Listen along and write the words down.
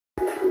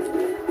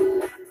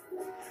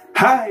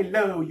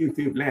Hello,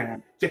 YouTube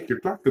land. Check your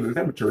clock because it's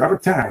amateur out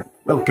of time.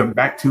 Welcome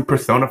back to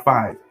Persona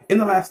 5. In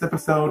the last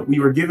episode, we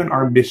were given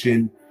our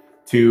mission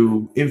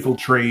to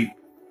infiltrate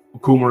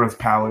Okumura's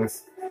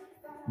palace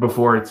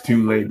before it's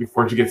too late,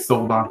 before she gets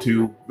sold off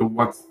to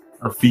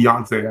her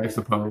fiance, I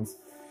suppose.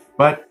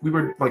 But we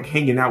were like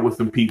hanging out with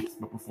some peeps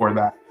before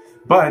that.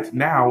 But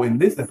now in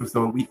this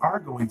episode, we are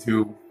going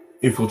to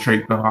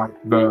infiltrate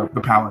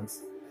the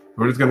palace.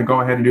 We're just going to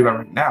go ahead and do that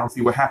right now and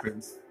see what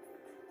happens.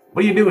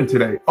 What are you doing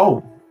today?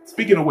 Oh,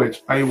 speaking of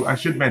which, I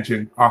should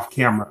mention off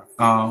camera.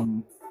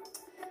 I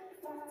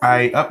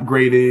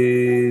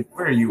upgraded.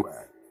 Where are you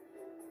at?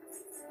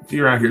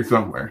 You're around here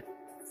somewhere.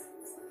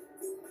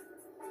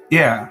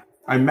 Yeah,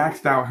 I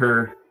maxed out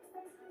her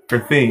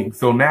thing.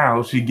 So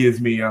now she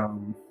gives me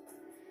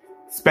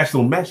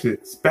special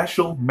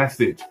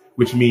message,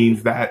 which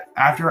means that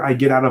after I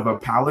get out of a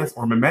palace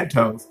or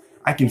mementos,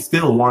 I can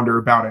still wander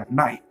about at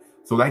night.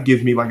 So that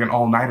gives me like an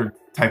all-nighter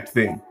type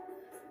thing.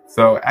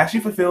 So as she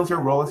fulfills her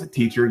role as a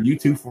teacher, you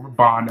two form a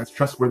bond as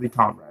trustworthy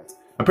comrades.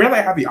 Apparently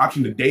I have the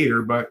option to date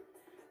her, but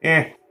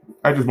I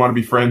just want to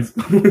be friends.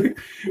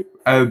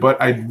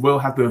 But I will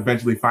have to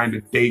eventually find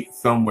a date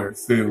somewhere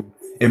soon.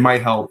 It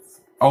might help.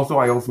 Also,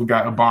 I also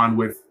got a bond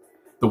with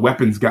the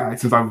weapons guy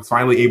since I was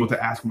finally able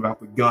to ask him about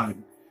the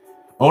gun.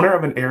 Owner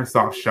of an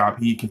airsoft shop,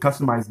 he can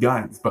customize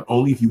guns, but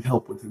only if you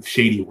help with his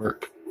shady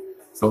work.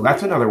 So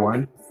that's another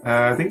one.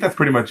 I think that's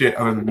pretty much it.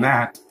 Other than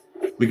that,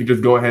 we could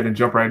just go ahead and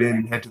jump right in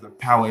and head to the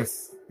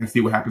palace and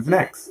see what happens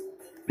next.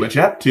 What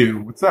you up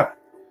to? What's up?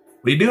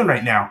 What are you doing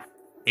right now?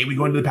 Ain't we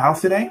going to the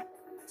palace today?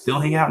 Still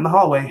hanging out in the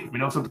hallway. Let me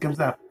know if something comes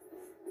up.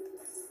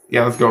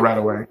 Yeah, let's go right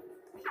away.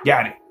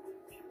 Got it.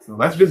 So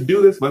let's just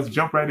do this. Let's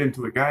jump right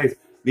into it, guys.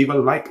 Leave a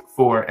like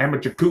for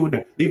Amateur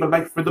Kun. Leave a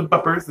like for the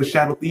buppers, the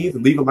shadow thieves,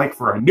 and leave a like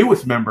for our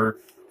newest member,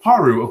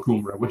 Haru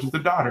Okumura, which is the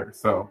daughter.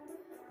 So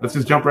let's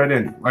just jump right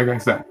in, like I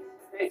said.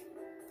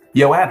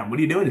 Yo, Adam, what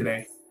are you doing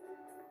today?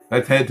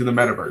 Let's head to the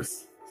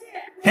metaverse.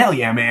 Hell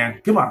yeah, man.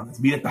 Come on,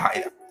 let's meet at the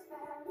hideout.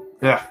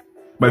 Yeah,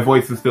 my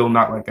voice is still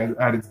not like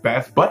at its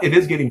best, but it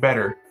is getting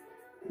better.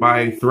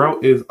 My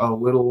throat is a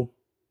little,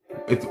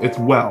 it's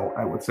well,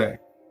 I would say.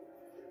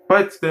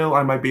 But still,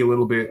 I might be a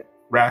little bit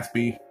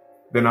raspy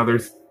than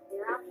others.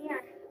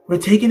 We're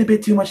taking a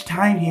bit too much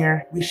time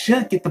here. We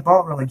should get the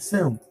ball rolling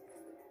soon.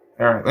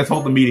 All right, let's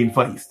hold the meeting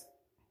place.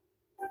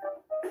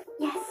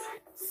 Yes.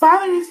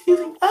 Father is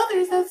using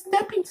others as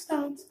stepping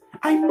stones.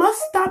 I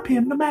must stop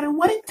him no matter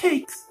what it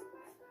takes.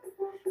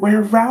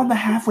 We're around the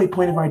halfway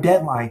point of our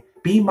deadline.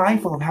 Be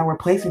mindful of how we're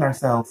pacing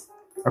ourselves.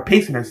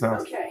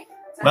 Okay.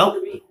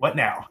 Well, what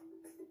now?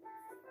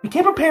 We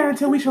can't prepare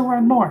until we shall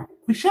learn more.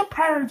 We should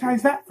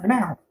prioritize that for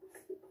now.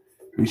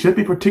 We should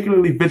be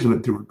particularly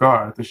vigilant to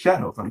regard the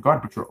shadows on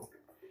guard patrol.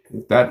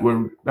 If that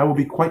would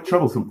be quite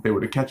troublesome if they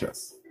were to catch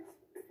us.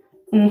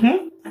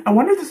 I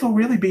wonder if this will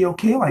really be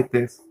okay like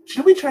this.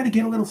 Should we try to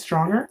get a little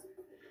stronger?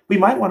 We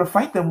might want to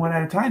fight them one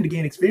at a time to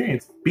gain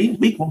experience. Being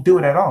weak won't do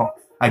it at all.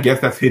 I guess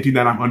that's hinting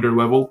that I'm under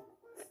level.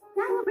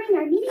 That will bring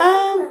our meeting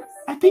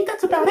I think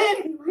that's about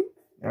it.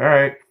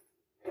 Alright.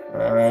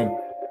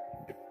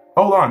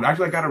 Hold on.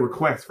 Actually, I got a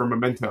request for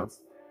mementos.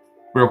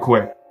 Real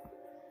quick.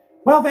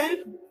 Well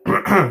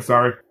then.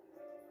 Sorry.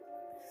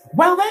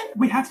 Well then,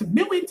 we have some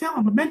new intel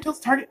on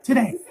Memento's target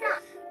today.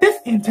 This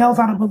intel's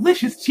on a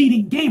malicious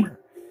cheating gamer.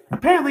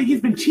 Apparently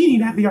he's been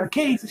cheating at the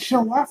arcades to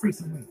show off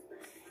recently.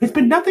 It's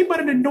been nothing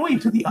but an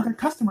annoyance to the other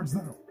customers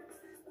though.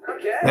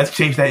 Okay. Let's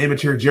change that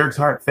immature jerk's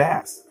heart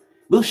fast.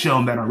 We'll show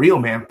him that a real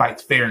man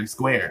fights fair and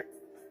square.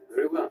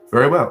 Very well.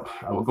 Very well.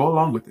 I will go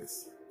along with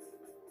this.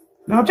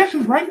 No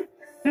objections, right?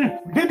 We're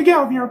good to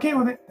go if you're okay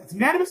with it. That's a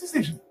unanimous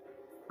decision.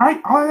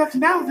 Alright, all I have to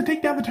now is to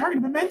take down the target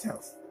of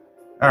Mementos.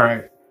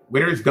 Alright.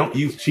 Winners don't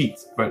use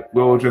cheats, but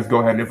we'll just go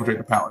ahead and infiltrate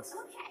the palace.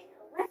 Okay,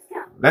 let's go.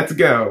 Let's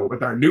go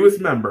with our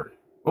newest member.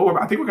 Oh,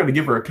 I think we're going to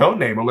give her a code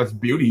name unless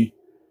Beauty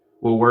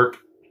will work.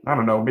 I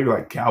don't know, maybe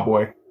like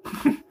Cowboy.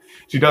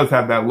 She does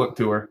have that look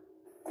to her.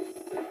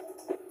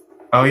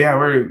 Oh yeah,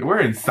 we're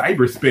in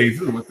cyberspace.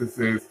 This is what this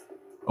is.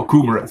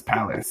 Okumura's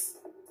palace.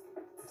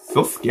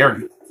 So scary.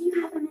 Do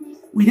you have a minute?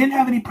 We didn't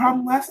have any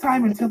problem last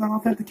time until the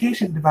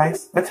authentication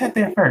device. Let's head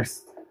there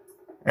first.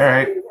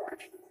 Alright.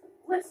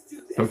 Let's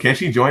do this. So can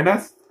she join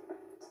us?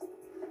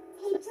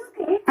 Hey,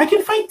 Joker. I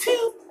can fight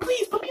too.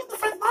 Please put me on the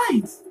front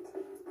lines.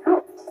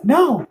 Oh.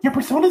 No, your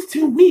persona's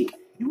too weak.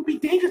 It would be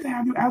dangerous to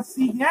have you out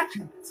seeing the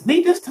action. So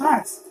leave this to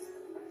us.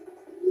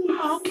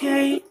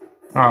 Okay.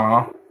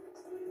 Aw.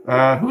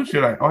 Who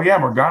should I? Oh yeah,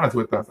 Morgana's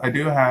with us. I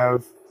do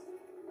have...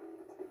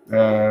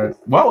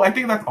 well, I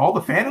think that's all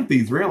the Phantom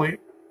Thieves, really.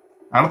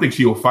 I don't think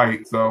she will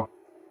fight, so...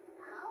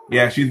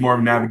 Yeah, she's more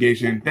of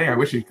navigation. Dang, I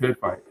wish she could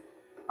fight.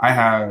 I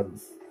have...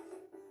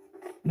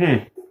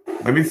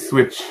 Let me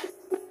switch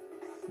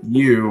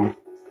you.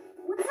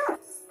 What's up?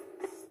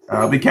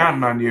 I'll be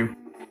counting on you.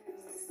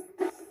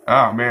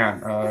 Oh,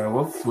 man.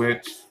 We'll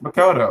switch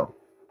Makoto.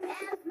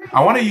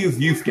 I want to use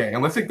Yusuke.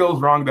 Unless it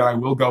goes wrong, then I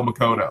will go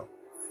Makoto.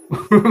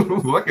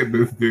 Look at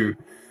this dude.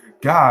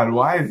 God,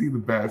 why is he the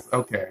best?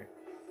 Okay.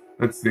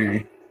 Let's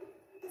see.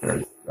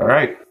 All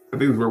right. I think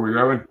this is where we're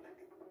going.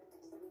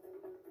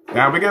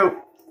 Down we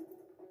go.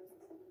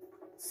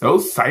 So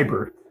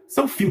cyber,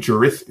 so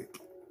futuristic.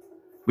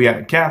 We had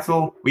a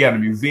castle, we had a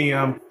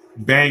museum,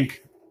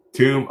 bank,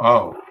 tomb.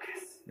 Oh,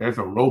 there's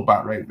a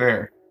robot right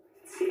there.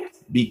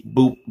 Beep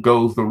boop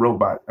goes the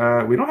robot.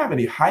 We don't have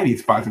any hiding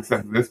spots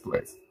except in this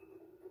place.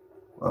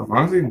 Well, as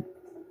long as we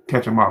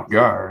catch him off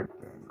guard,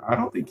 then I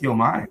don't think he'll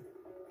mind.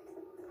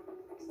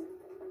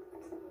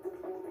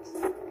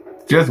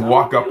 Just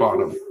walk up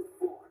on him.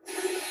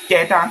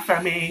 Get off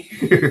of me.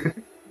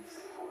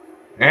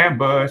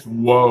 Ambush.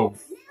 Whoa.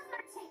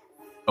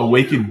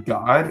 Awakened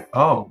God?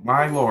 Oh,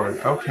 my lord.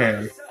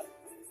 Okay.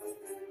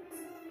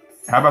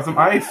 How about some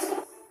ice?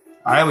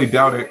 I highly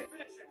doubt it.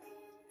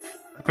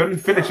 I couldn't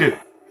finish it.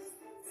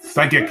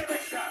 Psychic.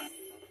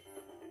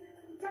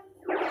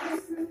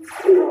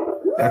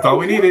 That's all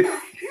we needed.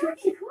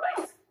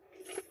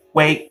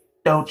 Wait,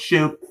 don't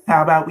shoot.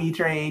 How about we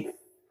trade?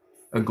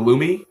 A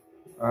gloomy?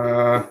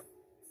 I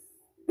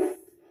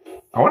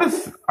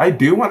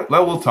do want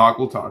to, we'll talk.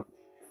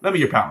 Lend me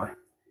your power.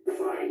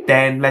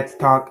 Then let's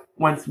talk.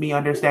 Once me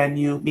understand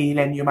you, me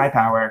lend you my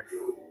power.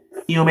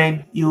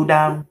 Human, you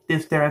dumb,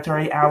 this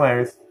territory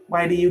ours.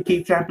 Why do you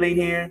keep trampling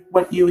here?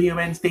 What you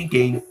humans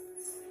thinking?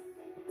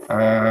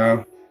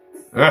 You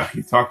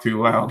talk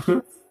too loud.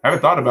 I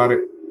haven't thought about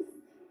it.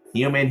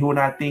 Human who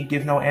not think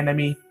is no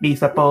enemy. Me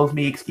suppose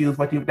me excuse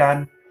what you've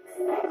done.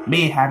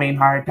 Me having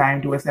hard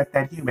time to accept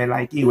that human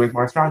like you is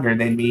more stronger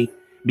than me.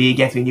 Me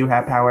guessing you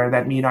have power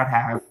that me not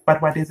have.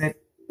 But what is it?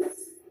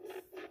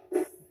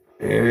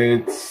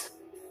 It's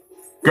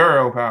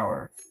girl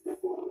power.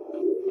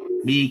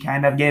 Me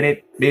kind of get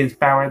it. This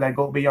power that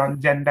go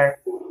beyond gender.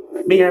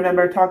 Me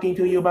remember talking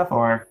to you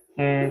before.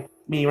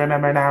 Me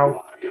remember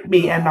now.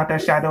 Me am not a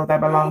shadow that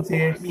belongs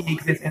here. Me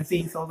exist and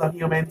see souls of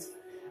humans.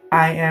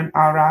 I am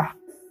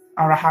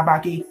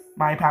Arahabaki.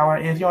 My power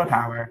is your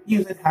power.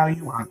 Use it how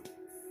you want.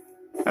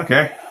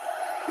 Okay.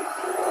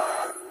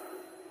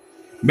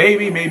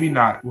 Maybe, maybe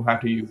not. We'll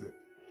have to use it.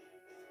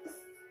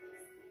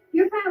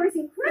 Your power's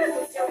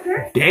incredible,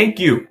 Joker. Thank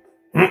you.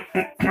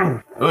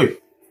 Oy.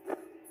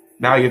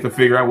 Now you have to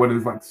figure out what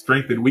his like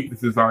strengths and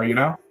weaknesses are, you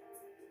know?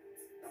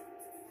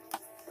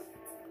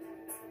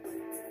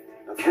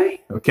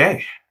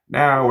 Okay.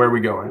 Now where are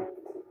we going?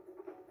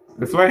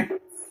 This way?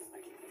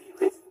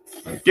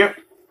 Thank you.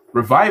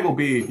 Revival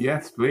bead.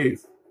 Yes,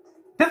 please.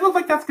 That looks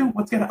like that's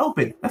what's gonna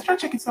open. Let's try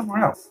checking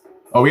somewhere else.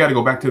 Oh, we gotta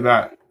go back to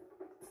that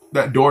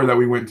door that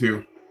we went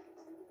to.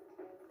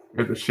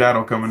 There's a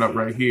shadow coming up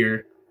right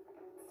here.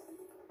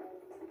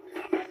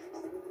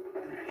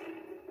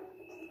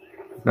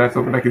 Is that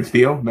something I can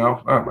steal?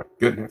 No? Oh my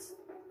goodness.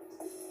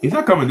 He's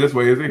not coming this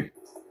way, is he?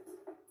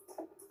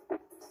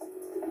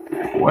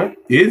 What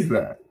is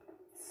that?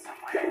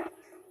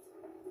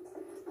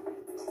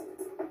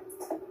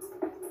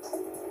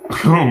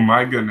 Oh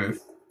my goodness.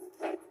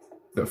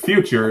 The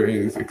future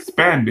is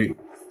expanding.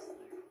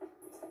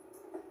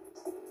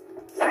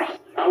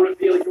 I'll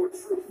reveal your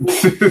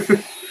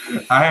truth.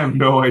 I have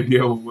no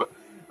idea what.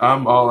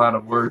 I'm all out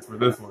of words for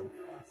this one.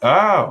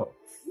 Oh.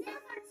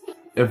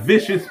 A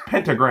vicious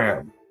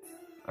pentagram.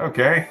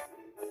 Okay.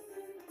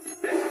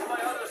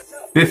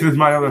 This is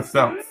my other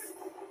self.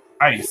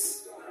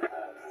 Ice.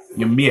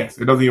 You miss.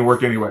 It doesn't even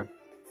work anyway.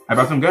 How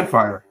about some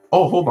gunfire?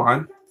 Oh, hold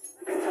on.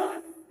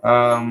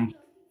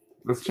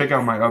 Let's check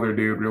out my other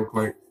dude real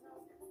quick.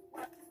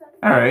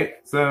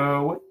 Alright,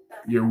 so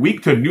you're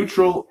weak to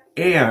neutral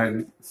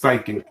and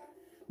psychic,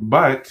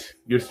 but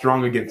you're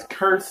strong against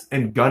curse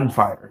and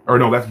gunfire. Or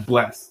no, that's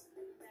bless.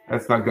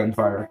 That's not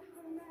gunfire.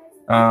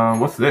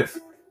 What's this?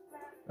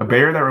 A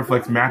barrier that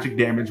reflects magic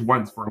damage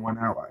once for one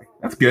ally.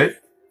 That's good.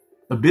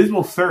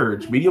 Abysmal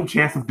surge, medium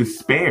chance of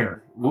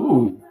despair.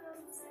 Ooh.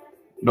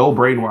 No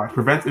brainwash.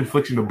 Prevents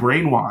infliction of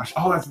brainwash.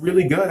 Oh, that's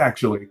really good,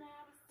 actually.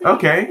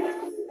 Okay.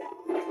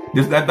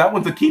 That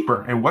one's a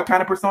keeper. And what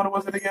kind of persona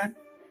was it again?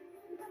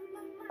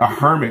 A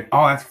hermit.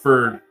 Oh, that's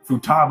for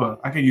Futaba.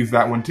 I can use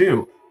that one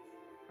too.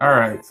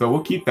 Alright, so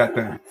we'll keep that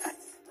then.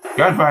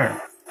 Gunfire.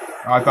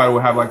 Oh, I thought it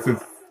would have like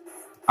since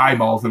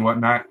eyeballs and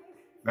whatnot.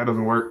 That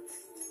doesn't work.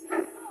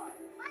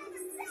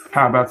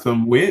 How about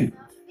some wind?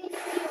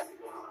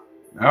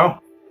 No?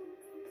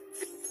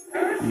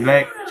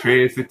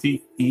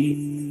 Electricity.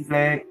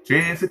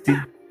 Electricity.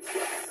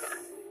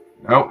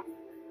 Nope.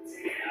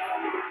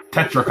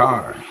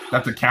 Tetracar.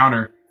 That's a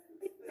counter.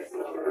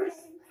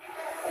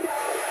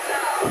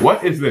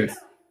 What is this?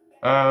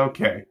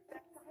 Okay.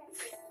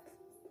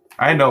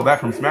 I know that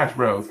from Smash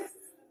Bros.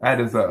 That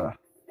is this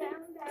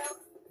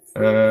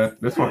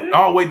one.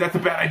 Oh wait, that's a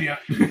bad idea.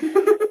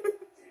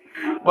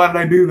 Why did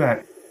I do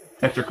that?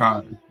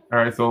 Tetracon.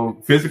 Alright, so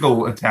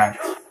physical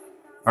attacks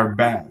are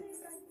bad.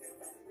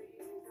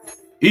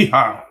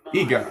 Iha!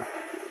 Iga!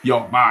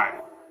 Yo,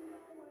 mine.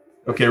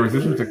 Okay,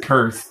 resistance to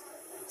curse.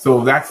 So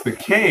if that's the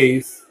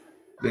case,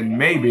 then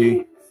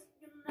maybe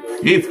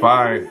he's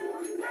fine.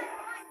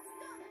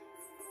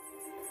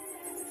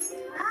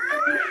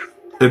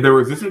 If they're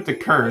resistant to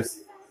curse,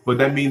 would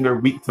that mean they're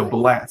weak to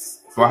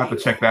bless? So I'll have to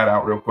check that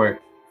out real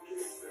quick.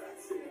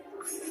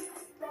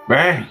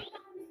 Bang!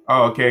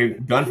 Oh, okay.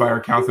 Gunfire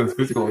counts as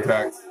physical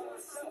attacks.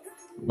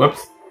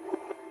 Whoops.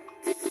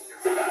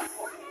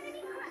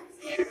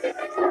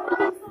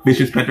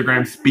 Vicious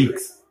Pentagram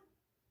speaks.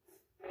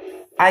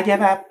 I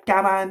give up.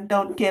 Come on,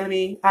 don't kill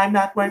me. I'm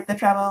not worth the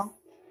trouble.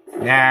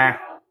 Nah.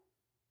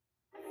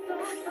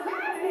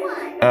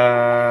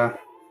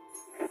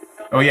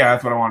 Oh yeah,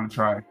 that's what I want to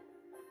try.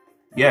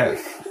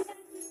 Yes.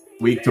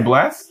 Weak to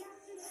bless?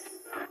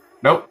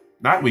 Nope,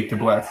 not weak to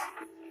bless.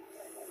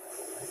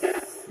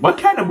 What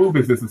kind of move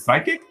is this? A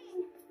psychic?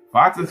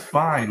 Fox is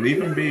fine.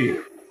 Leave him be.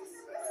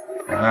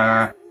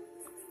 I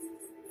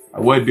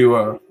would do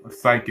a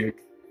psychic.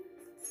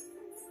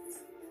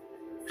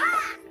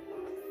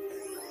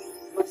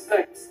 Much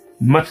thanks.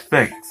 Much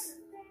thanks.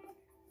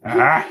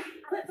 Yeah.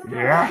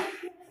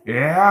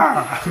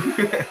 Yeah.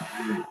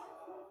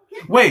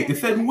 Wait, it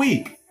said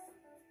weak.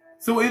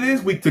 So it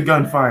is weak to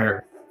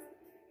gunfire.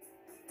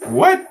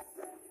 What?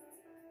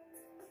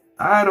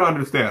 I don't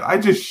understand. I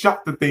just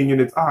shot the thing in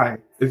its eye.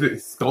 Is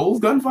it Skull's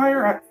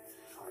gunfire?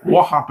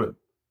 What happened?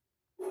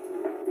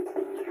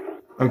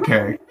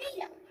 Okay.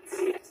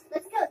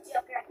 Let's go,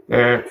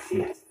 Joker.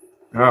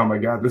 Oh my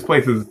god, this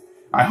place is...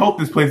 I hope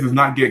this place does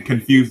not get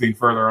confusing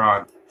further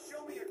on.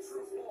 Show me your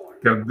true form.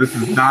 Because this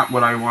is not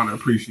what I want to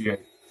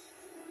appreciate.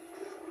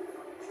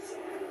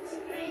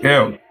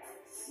 Ew.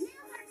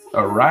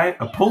 Alright,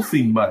 a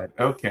pulsing mud.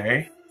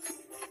 Okay.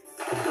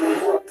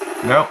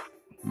 Nope.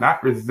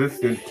 Not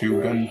resistant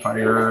to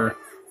gunfire.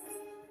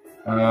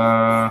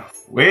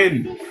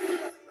 Win.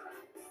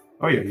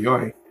 Oh yeah,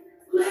 yoy.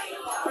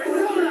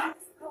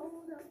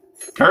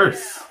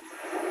 Curse.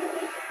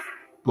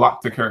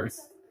 Block to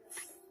curse.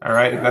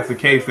 Alright, if that's the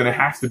case, then it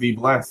has to be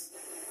blessed.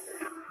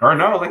 Or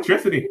no,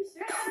 electricity.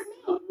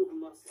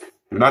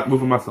 Do not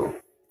move a muscle.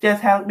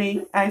 Just help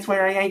me. I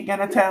swear I ain't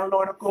gonna tell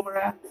Lord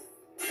Okumura.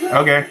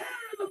 Okay.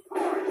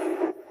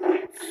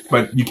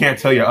 But you can't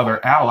tell your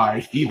other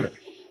allies either.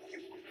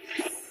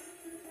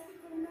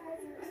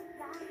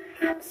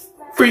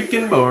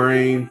 Freaking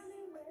boring.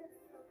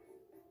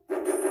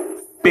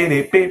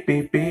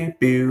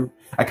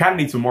 I kind of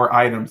need some more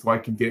items so I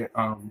can get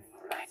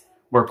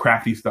more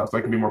crafty stuff, so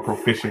I can be more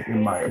proficient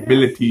in my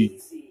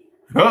abilities.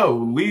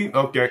 Oh, leave.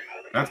 Okay,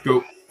 that's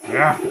cool.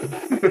 Yeah.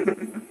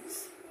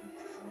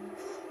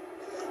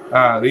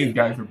 These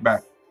guys are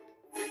back.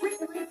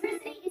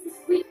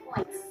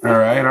 All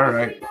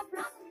right.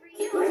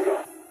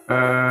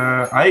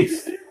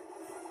 Ice.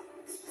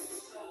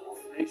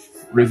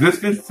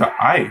 Resistance to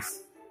ice.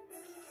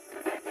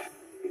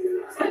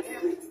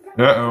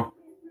 Uh-oh.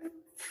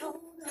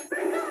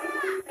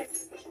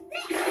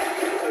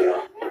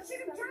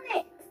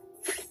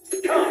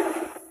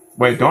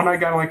 Wait, don't I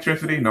got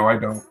electricity? No, I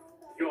don't.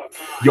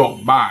 You're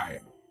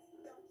mine.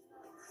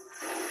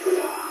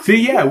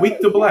 See, yeah, weak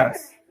to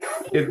bless.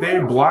 If they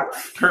block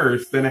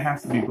curse, then it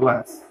has to be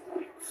blessed.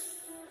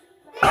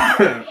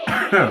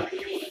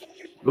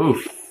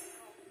 Oof.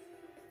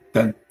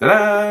 Dun dun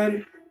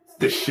dun.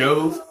 The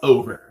show's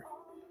over.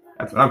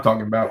 That's what I'm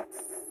talking about.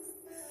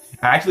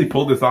 I actually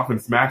pulled this off in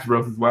Smash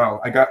Bros. As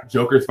well. I got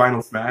Joker's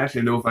Final Smash,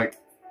 and it was like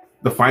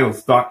the final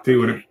stock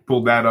too, and it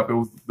pulled that up. It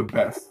was the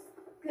best.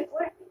 Good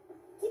work.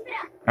 Keep it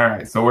up.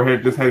 Alright, so we're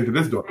just heading to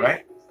this door,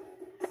 right?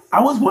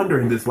 I was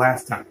wondering this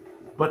last time,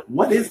 but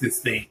what is this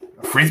thing?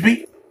 A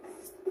frisbee?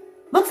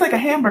 Looks like a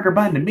hamburger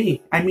bun to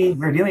me. I mean,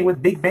 we're dealing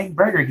with Big Bang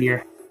Burger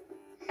here.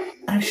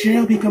 I'm sure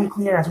it'll become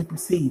clear as we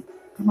proceed.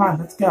 Come on,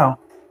 let's go.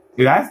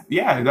 That's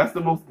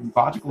the most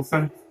logical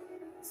sense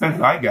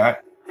I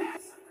got.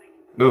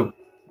 Ooh,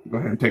 go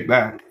ahead and take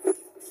that.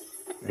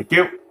 Thank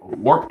you.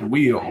 Warped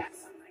wheel.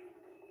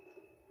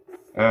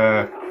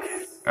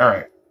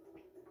 Alright.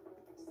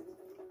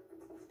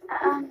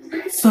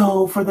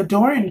 So, for the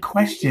door in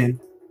question,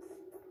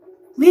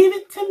 leave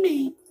it to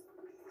me.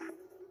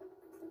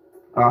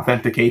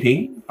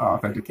 Authenticating.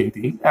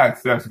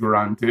 Access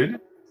granted.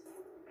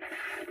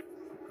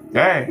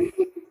 Okay.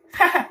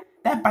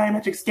 That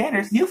biometric scanner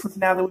is useless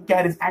now that we've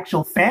got his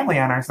actual family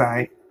on our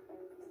side.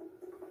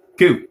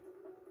 Cool.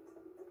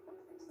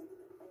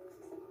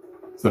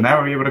 So now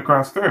we're able to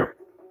cross through.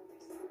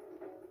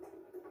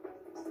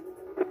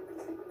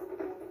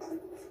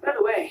 By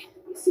the way,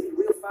 you seemed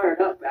real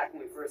fired up back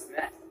when we first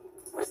met.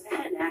 Was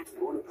that an act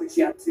you want to put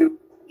you up to?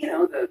 You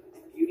know, the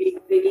beauty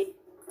thingy?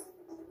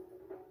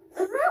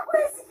 That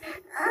was,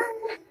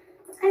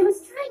 I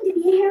was trying to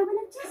be a heroine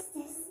of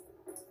justice.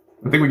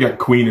 I think we got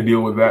Queen to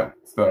deal with that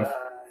stuff.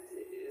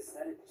 Is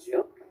that a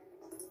joke?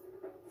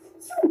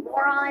 You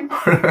moron.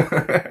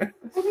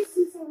 Ever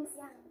since I was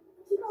young,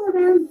 people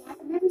around me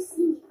have never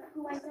seen me for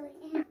who I really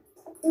am.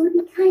 They would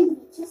be kind to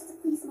me just to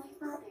please my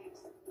father,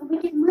 and we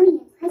get money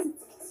and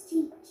presents in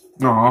exchange.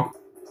 Aw.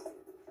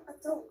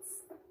 Adults,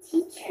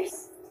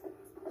 teachers,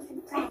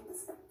 even friends.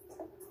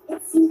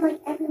 It seemed like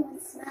everyone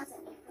smiles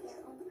at me for their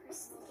own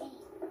personal gain.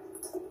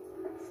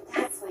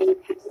 That's why you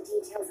kept the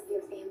details of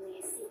your family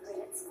a secret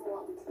at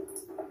school.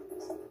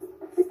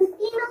 But the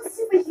female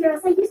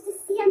superheroes I used to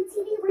see on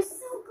TV were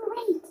so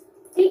great.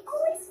 They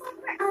always fought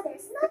for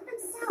others, not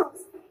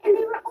themselves, and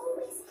they were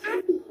always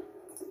happy.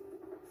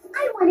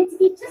 I wanted to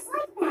be just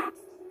like that.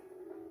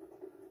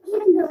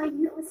 Even though I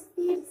knew it was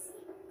fantasy,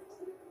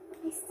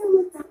 I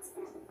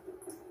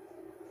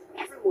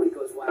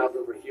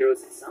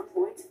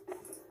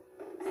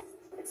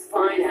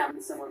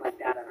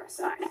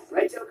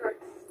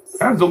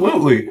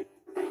Absolutely.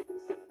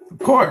 Of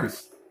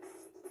course.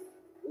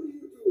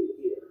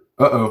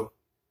 Uh-oh.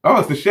 Oh,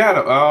 it's the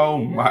shadow. Oh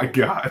my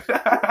god.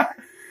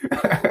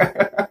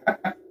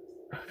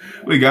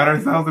 We got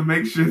ourselves a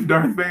makeshift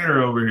Darth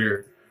Vader over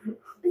here.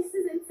 This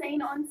is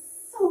insane on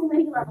so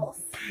many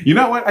levels. You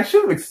know what? I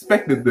should have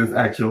expected this,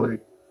 actually.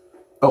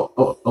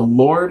 Oh, a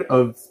Lord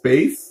of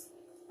Space?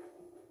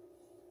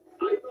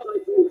 I thought I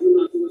told you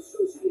not to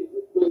associate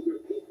with vulgar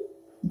people.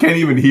 Can't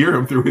even hear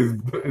him through his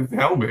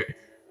helmet.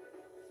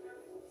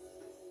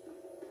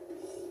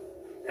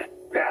 That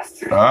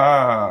bastard.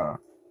 Ah.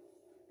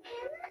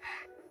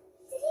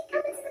 Did he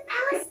come into the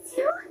palace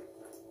too?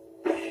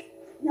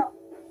 No.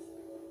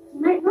 He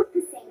might look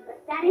the same, but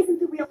that isn't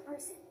the real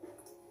person.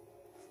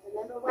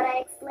 Remember what I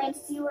explained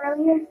to you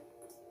earlier?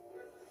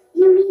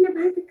 You mean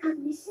about the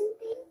cognition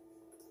thing?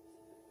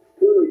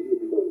 What are you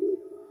mumbling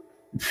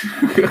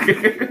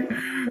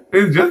about?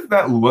 It's just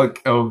that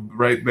look of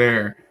right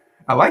there.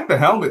 I like the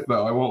helmet,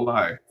 though. I won't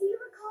lie. Do you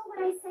recall what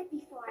I said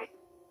before?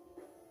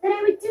 That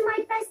I would do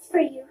my best for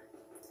you.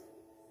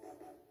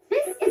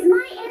 This is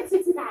my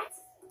answer to that.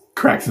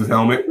 Cracks his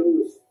helmet.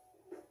 Those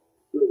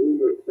the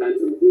rumored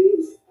phantom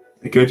thieves?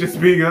 Could you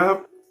speak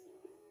up?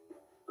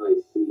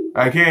 I see.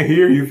 I can't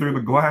hear you through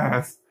the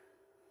glass.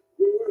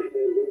 You were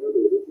handing them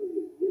over to me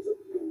as a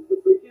plea for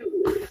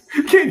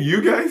forgiveness. Can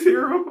you guys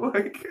hear him?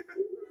 Like,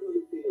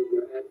 Overcome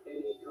failure at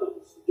any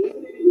cost,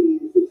 even if it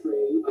means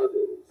betraying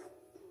others.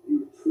 You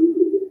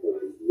truly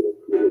embody your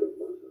career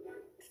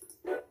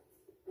motto.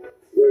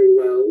 Very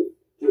well,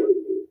 join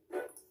me.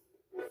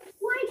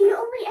 Why do you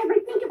only ever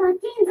think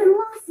about gains and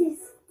losses?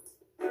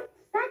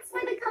 That's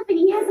why the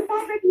company has a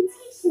bad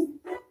reputation.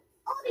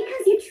 All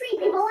because you treat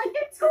people like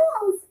they're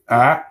tools.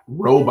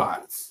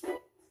 robots. To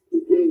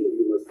gain,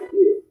 you must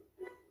give.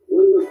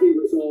 One must be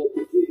resolved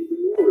to give even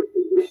more if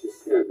they wish to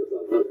stand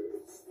above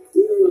others.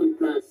 We are on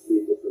vastly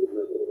different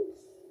levels,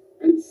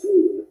 and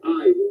soon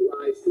I will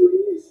rise to a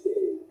new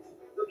stage,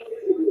 the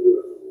political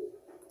world.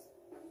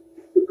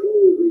 The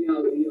cold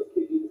reality of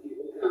kicking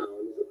people down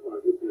is a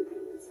part of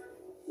business,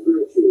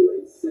 virtue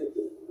and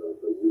sentiment of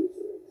the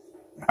users.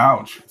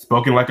 Ouch.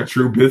 Spoken like a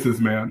true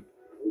businessman.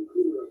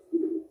 Okura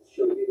Foods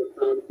shall be the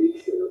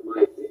foundation of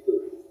my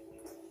victory.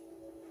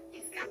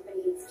 His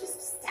company is just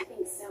a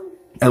stepping stone.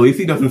 At least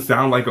he doesn't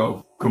sound like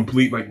a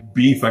complete like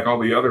beast like all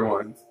the other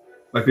ones.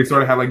 Like they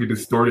sort of have like a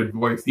distorted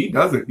voice. He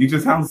doesn't. He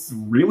just sounds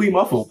really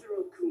muffled. Mr.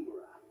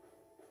 Okumura,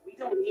 we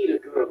don't need a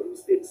girl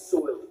who's been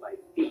soiled by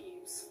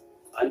thieves.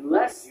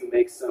 Unless you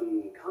make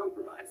some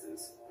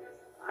compromises.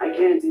 I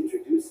can't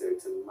introduce her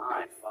to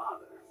my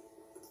father.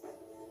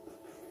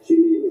 She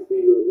needn't be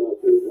your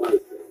lawful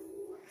wife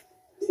anymore.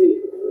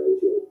 Take her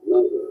as your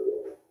lover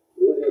or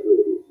whatever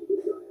it is you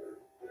desire.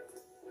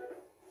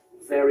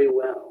 Very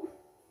well.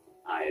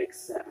 I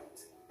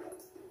accept.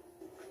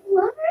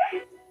 Lover?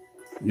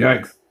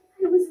 Yikes.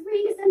 I was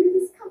raised under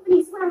this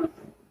company's roof.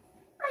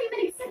 I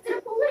even accepted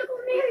a political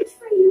marriage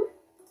for you.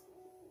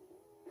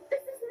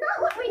 This is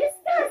not what we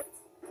discussed.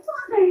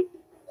 Father,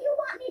 you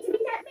want me to be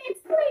that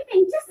man's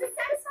plaything just to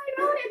satisfy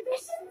your own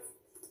ambitions?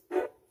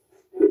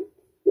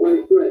 Why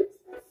fret?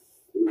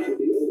 You should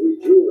be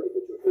overjoyed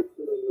that you're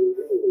fulfilling your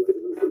role as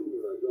an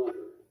Okura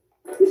daughter.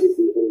 This is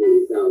the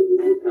only value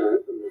you've had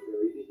from the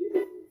very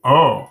beginning.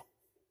 Oh.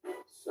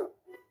 So,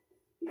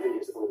 even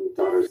his own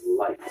daughter's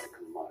life is a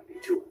commodity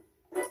to him.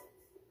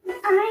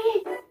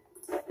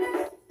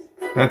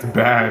 That's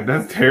bad.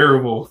 That's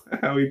terrible.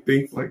 How he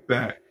thinks like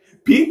that.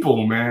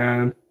 People,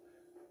 man.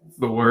 It's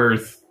the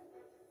worst.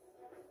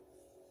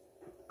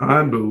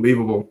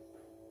 Unbelievable.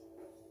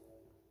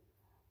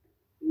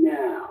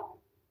 Now,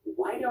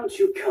 why don't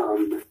you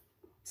come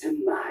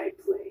to my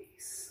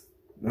place?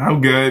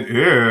 I'm good.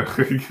 Yeah.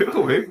 Get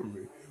away from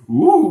me.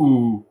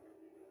 Ooh.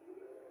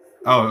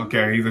 Oh,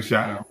 okay. He's a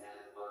shadow.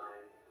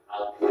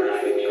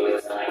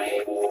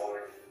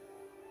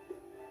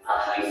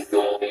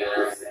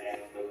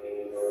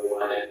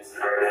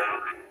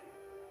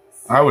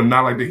 I would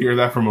not like to hear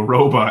that from a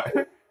robot.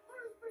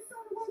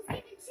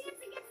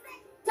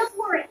 Don't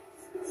worry.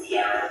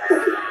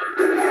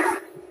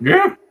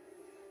 Yeah.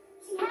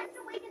 She hasn't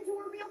awakened to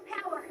her real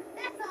power.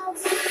 That's all.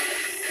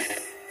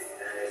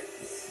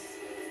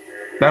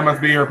 That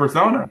must be her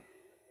persona.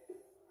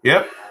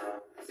 Yep.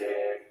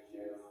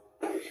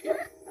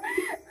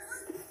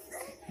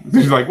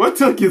 She's like, what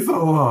took you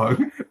so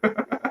long?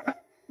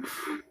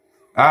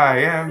 I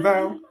am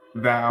thou,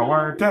 thou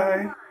art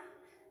I.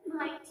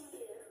 My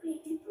dear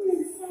lady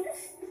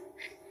princess,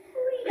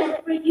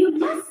 whenever you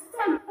must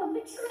stand from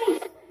the train.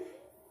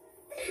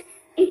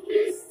 If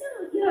you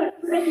stood your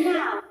friend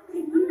now,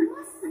 then you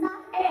must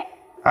not err.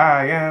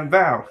 I am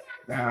thou,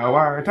 thou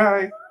art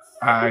I.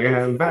 I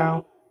am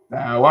thou,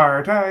 thou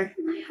art I.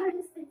 My heart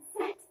has been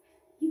set.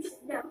 You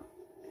should know.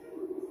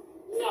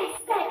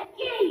 Yes, that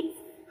gaze.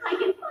 I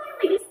can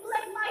finally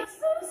display my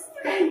true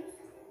strength.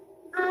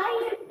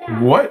 I am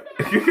thou. What?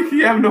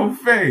 You have no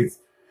face.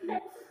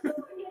 Let's soar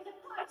your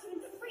departure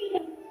into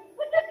freedom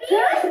with the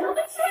beautiful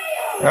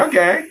betrayal.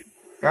 Okay.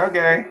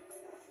 Okay.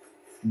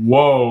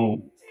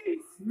 Whoa.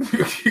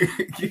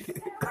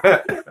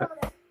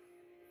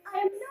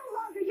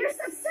 You're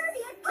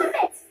subservient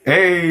puppet!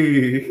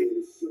 Hey.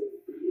 So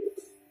be it.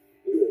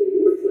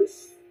 You're worthless.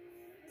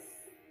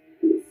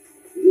 You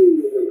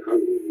will how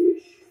you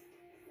wish.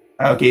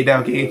 Okay,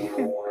 dokie.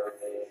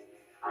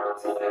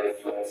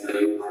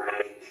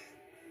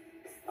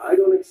 I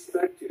don't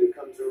expect you to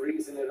come to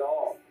reason at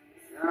all.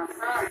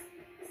 Uh-huh.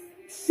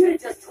 Should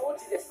have just told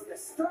you this from the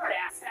start,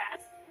 asshat.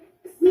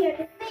 We are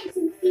the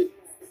phantom thieves,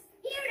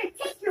 here to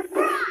take your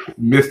prize!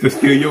 Mr.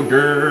 Steal Your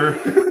Girl.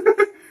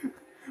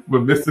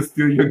 But Mr.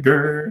 Steal Your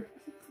Girl.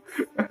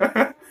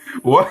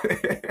 What?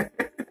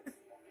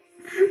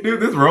 Dude,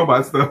 this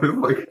robot stuff is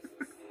like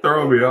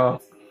throwing me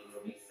off.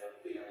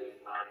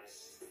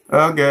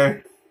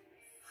 Okay.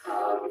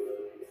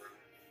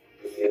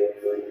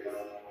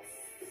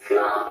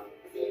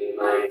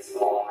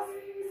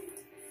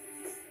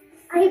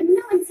 I have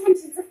no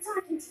intentions of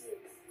talking to you.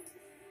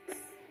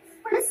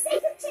 For the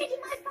sake of changing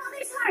my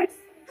father's heart,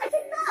 I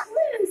cannot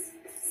lose.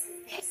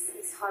 This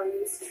is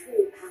Haru's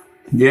true power.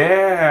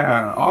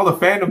 Yeah, all the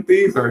Phantom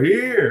Thieves are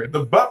here.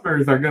 The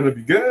buppers are gonna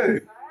be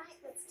good. Alright,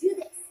 let's do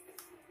this.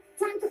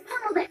 Time to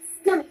pummel that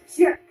scummy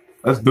jerk.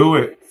 Let's do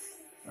it.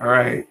 All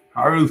right,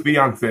 Haru's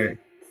fiance.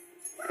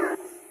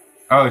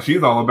 Oh,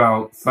 she's all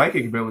about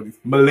psychic abilities.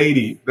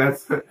 Milady,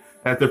 that's her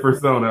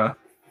persona.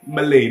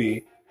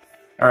 Milady.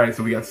 All right,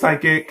 so we got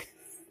psychic,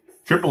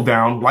 triple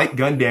down, light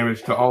gun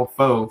damage to all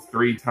foes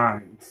 3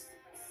 times.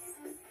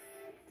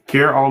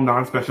 Cure all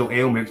non-special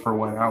ailments for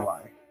 1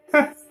 ally.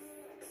 Huh.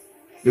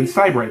 Then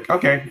Psybreak.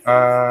 Okay,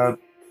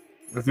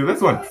 let's do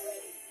this one.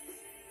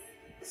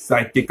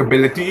 Psychic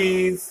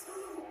abilities.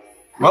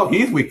 Well,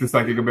 he's weak to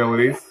psychic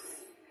abilities.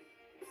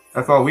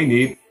 That's all we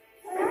need.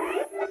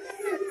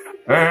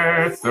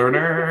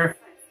 Cerner.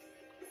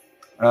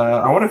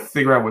 I want to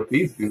figure out what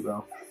these do,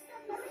 though.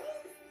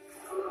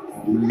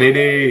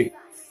 Lady.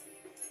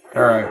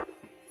 Alright.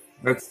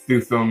 Let's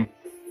do some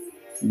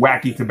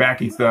wacky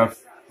tobacco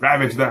stuff.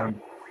 Ravage them.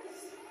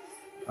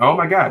 Oh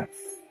my god.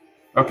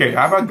 Okay,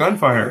 how about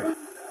gunfire?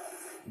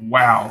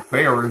 Wow,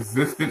 they are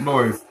resistant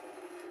boys.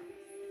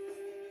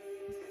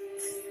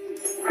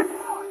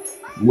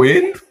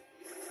 Wind?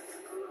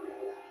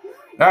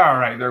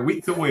 Alright, they're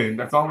weak to wind.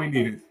 That's all we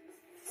needed.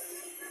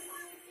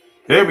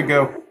 There we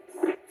go.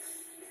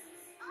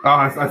 Oh,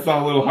 I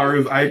saw a little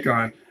Haru's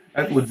icon.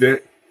 That's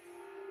legit.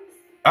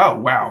 Oh,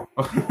 wow.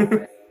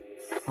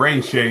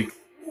 Brain shake.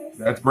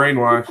 That's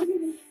brainwash.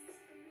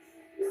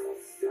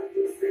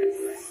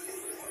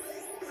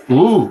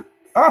 Ooh.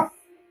 Oh.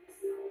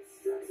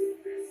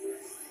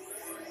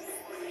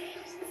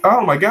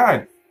 Oh my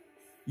god.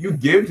 You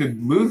give to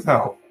lose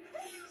health.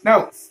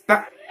 No,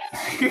 stop.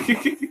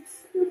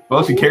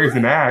 Well, she carries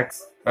an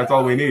axe. That's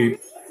all we need.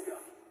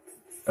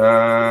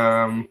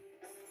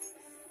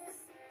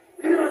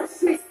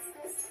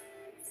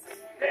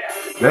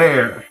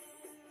 There.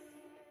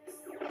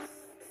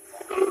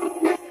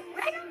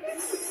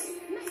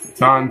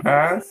 Baton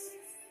pass.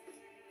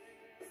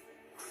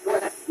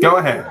 Go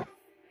ahead.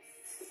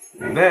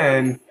 And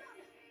then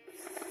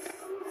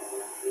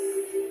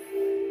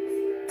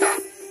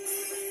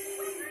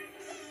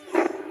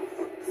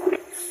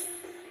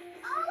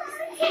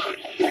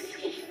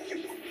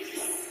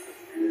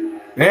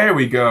there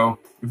we go.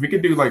 If we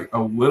could do like a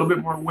little bit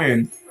more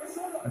wind,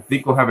 I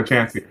think we'll have a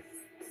chance here.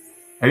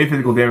 Heavy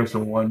physical damage to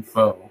 1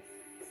 foe.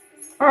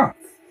 Huh.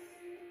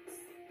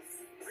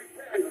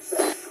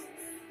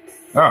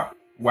 Oh,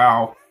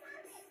 wow.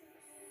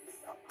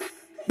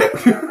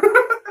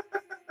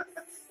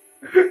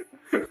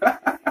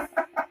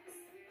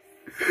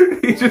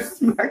 He just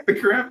smacked the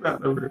crap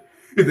out of her.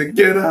 He said,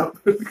 get up.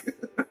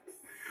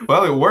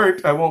 Well, it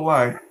worked, I won't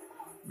lie.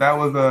 That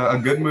was a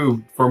good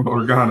move for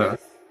Morgana.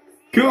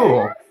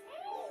 Cool.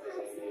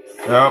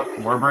 Oh,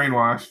 more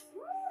brainwash.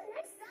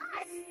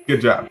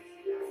 Good job.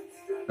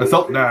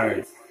 Assault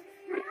dives.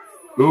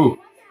 Ooh.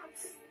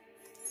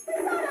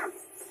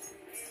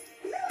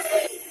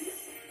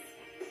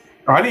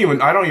 I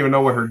don't even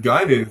know what her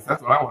gun is.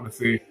 That's what I want to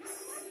see.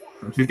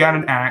 She's got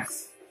an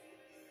axe.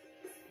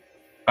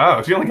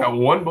 Oh, she only got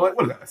 1 bullet?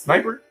 What is that, a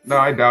sniper? No,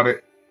 I doubt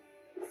it.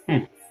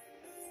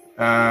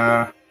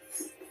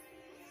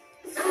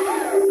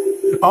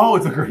 Oh,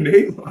 it's a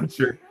grenade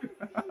launcher.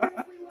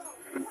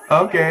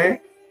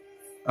 Okay.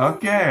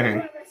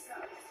 Okay.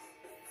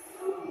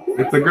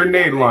 It's a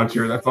grenade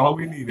launcher. That's all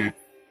we needed.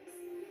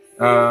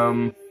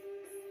 I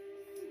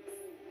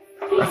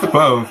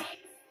suppose.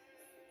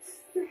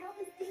 Your health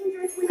is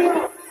dangerously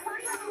low.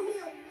 Hurry up and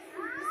heal.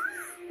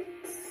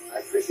 I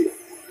appreciate it.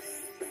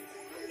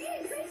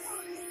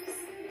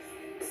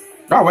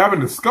 Oh, what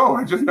happened to Skull?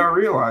 I just now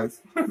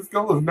realized.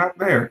 Skull is not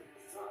there.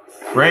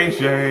 Brain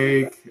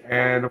shake.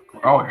 And,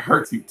 oh, it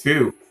hurts you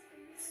too.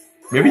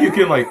 Maybe you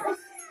can, like,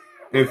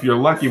 if you're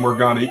lucky,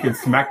 Morgana, you can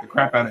smack the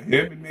crap out of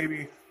him and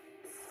maybe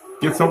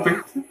get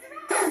something.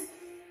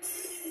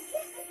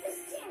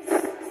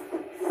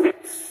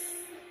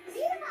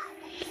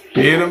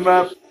 Beat him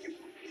up.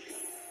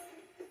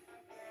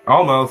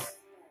 Almost.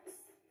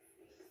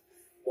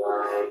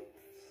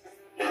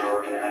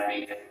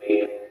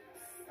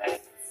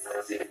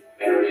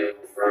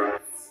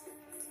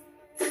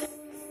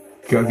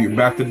 Because you're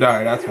about to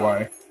die, that's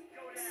why.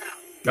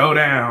 Go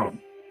down.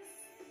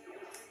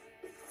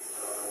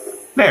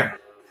 There.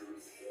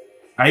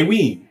 I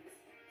win.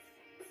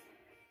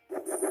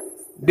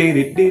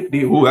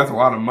 Ooh, that's a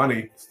lot of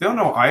money. Still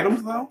no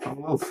items, though? I'm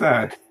a little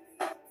sad.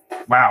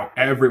 Wow,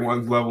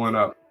 everyone's leveling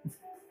up.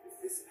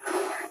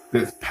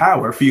 This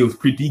power feels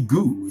pretty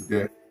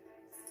good.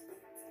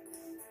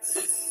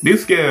 New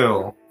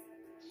skill.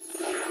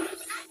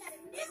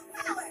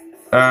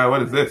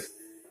 What is this?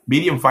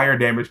 Medium fire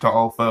damage to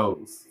all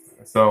foes.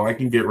 So I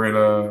can get rid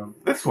of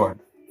this one.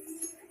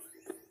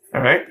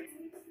 Alright.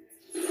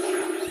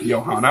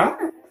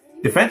 Johanna.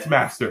 Defense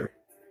Master.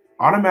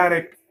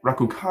 Automatic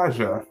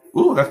Rakukaja.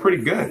 Ooh, that's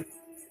pretty good.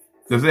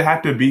 Does it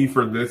have to be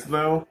for this,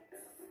 though?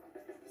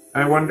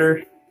 I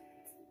wonder.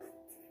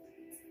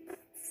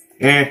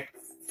 I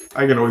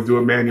can always do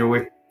it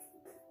manually.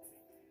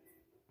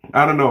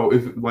 I don't know.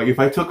 If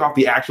I took off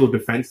the actual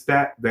defense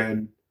stat,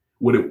 then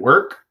would it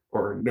work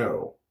or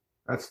no?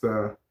 That's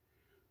the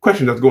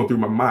question that's going through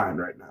my mind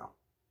right now.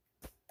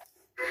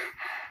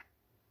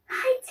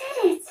 I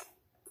did it!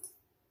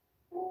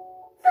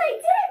 I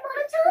did it,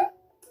 Monotone!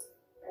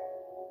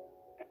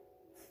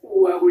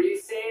 What were you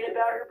saying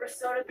about her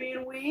persona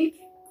being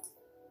weak?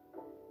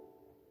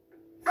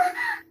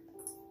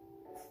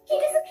 He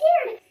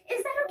disappeared!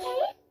 Is that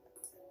okay?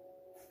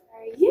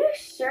 Are you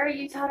sure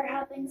you taught her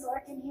how things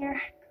worked in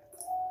here?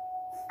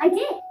 I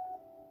did.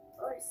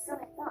 Or so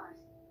I thought.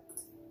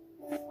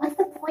 What's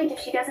the point if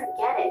she doesn't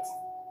get it?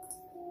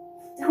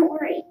 Don't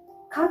worry.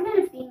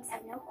 Cognitive beings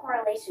have no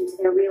correlation to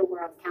their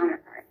real-world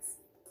counterparts.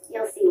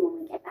 You'll see when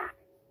we get back.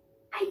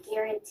 I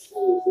guarantee he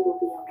will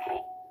be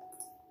okay.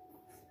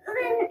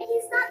 Then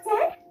he's not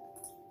dead?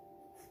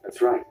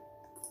 That's right.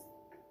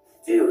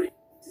 Dude,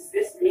 does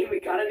this mean we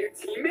got a new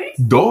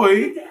teammate? Doi.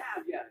 Good to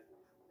have ya.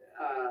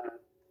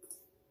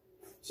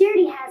 She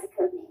already has a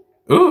code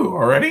name. Ooh,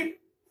 already?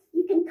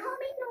 You can call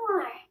me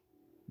Noir.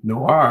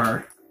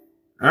 Noir.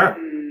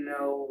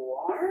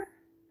 Noir?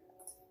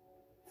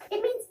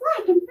 It means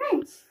black in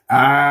French.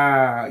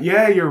 Ah,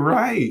 yeah, you're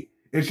right.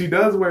 And she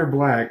does wear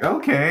black.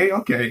 Okay.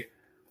 I'll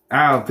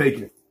take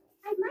it.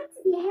 I'd like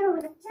to be a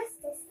heroine of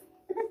justice,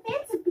 but the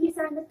phantom thieves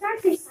are on the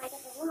darker side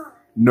of the law.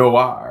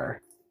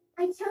 Noir.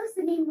 I chose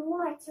the name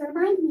Noir to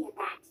remind me of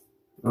that.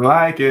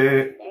 Like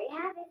it. There you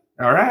have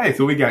it. All right,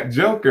 so we got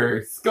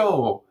Joker,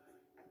 Skull,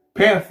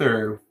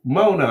 Panther,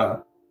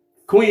 Mona,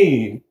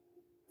 Queen,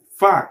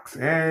 Fox,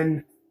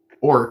 and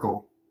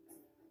Oracle.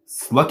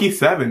 Lucky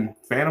 7,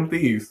 Phantom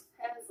Thieves.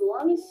 As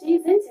long as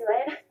she's into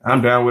it.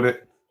 I'm down with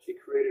it. She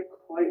created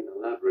quite an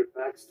elaborate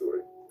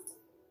backstory.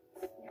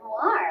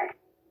 Noir.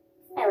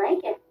 I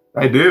like it.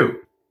 I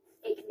do.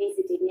 It conveys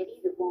a dignity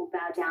that won't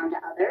bow down to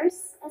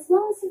others, as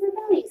well as a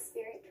rebellious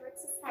spirit towards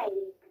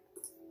society.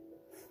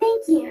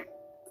 Thank you.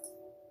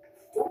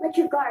 Don't let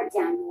your guard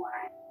down,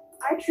 Noir.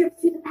 Our trip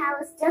through the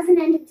palace doesn't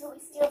end until we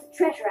steal the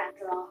treasure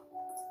after all.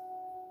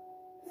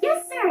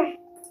 Yes, sir.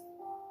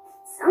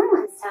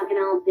 Someone's talking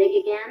all big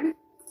again.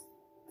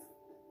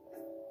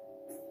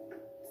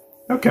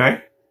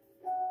 Okay.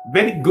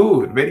 Very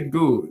good, very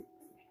good.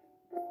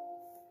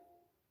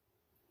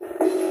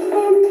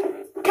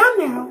 Come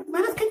now,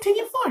 let us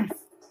continue forth.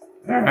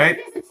 All right.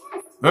 There's a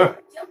chest. Ugh,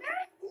 Joker,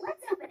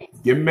 let's open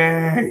it. give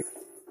me.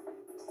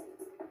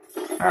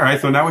 All right,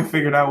 so now we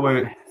figured out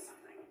what.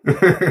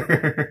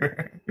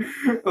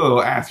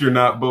 Little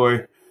astronaut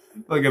boy.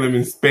 Look at him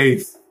in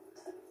space.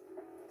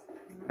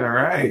 All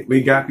right,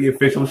 we got the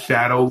official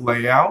shadow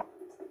layout.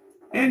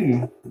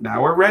 And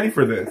now we're ready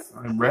for this.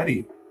 I'm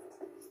ready.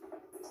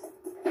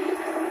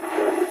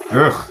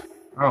 Ugh.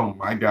 Oh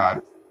my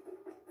god.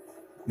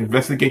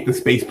 Investigate the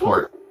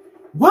spaceport.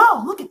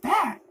 Whoa, look at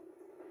that.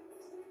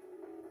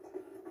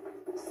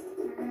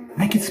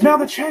 I can smell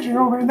the treasure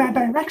over in that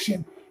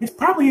direction. It's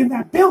probably in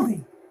that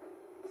building.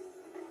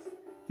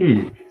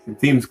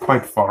 It seems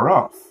quite far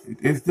off. It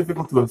is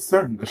difficult to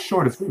ascertain the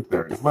shortest route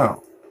there as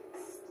well.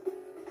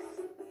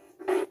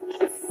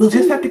 We'll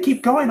just have to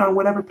keep going on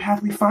whatever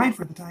path we find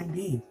for the time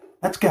being.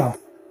 Let's go.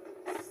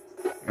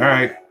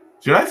 Alright.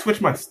 Should I switch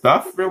my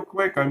stuff real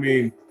quick? I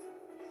mean,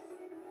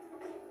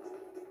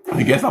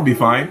 I guess I'll be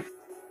fine.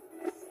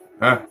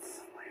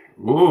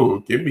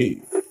 Ooh, give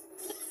me.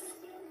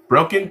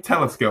 Broken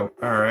telescope.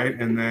 Alright,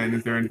 and then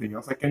is there anything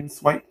else I can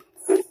swipe?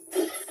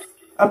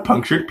 A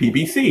punctured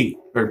PBC.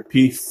 Or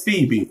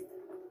PCB.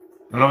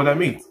 I don't know what that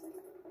means.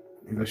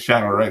 There's a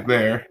shadow right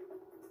there.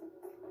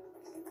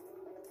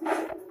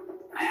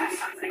 I have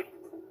something.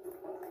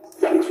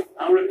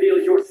 I'll reveal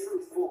your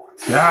true form.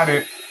 Got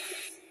it.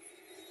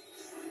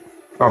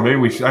 Oh,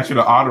 maybe I should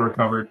have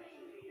auto-recovered.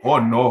 Oh,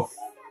 no.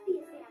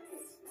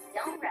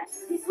 Don't rush.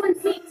 This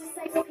one's safe to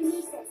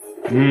psychokinesis.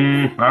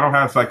 I don't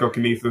have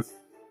psychokinesis.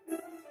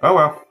 Oh,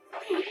 well.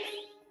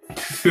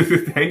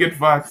 Dang it,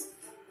 Fox.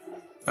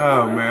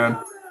 Oh, man.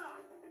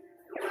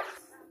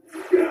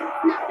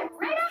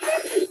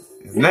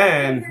 And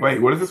then,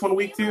 wait, what is this one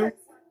weak to?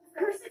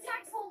 Cursed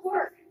attacks won't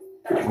work.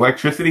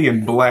 Electricity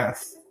and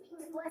bless.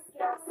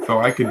 So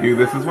I could do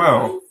this as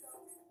well.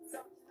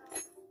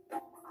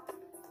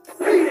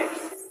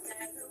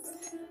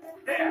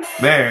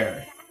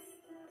 There.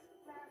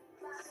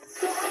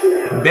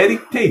 Very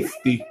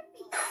tasty.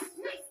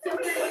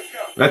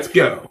 Let's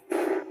go.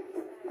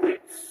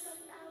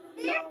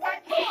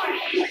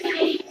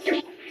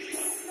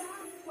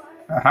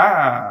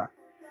 Aha!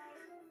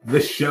 The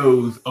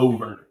show's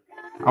over.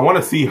 I want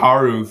to see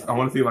Haru's. I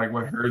want to see like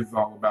what hers is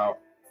all about.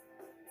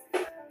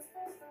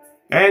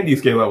 And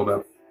Yusuke leveled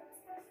up.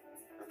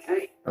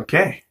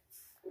 Okay.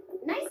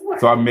 Nice work.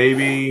 So I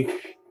maybe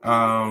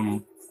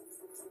is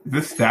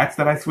this stats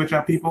that I switch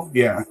out people?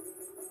 Yeah.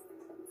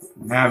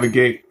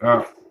 Navigate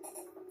up.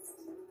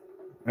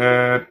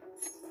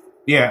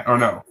 Yeah, or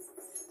no.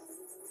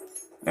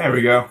 There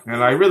we go.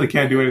 And I really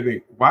can't do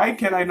anything. Why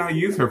can I not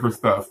use her for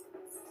stuff?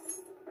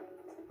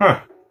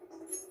 Huh.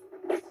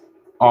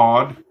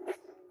 Odd.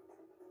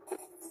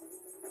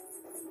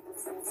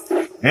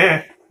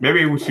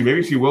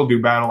 Maybe she will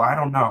do battle. I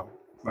don't know.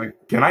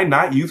 Like, can I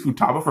not use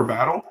Futaba for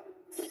battle?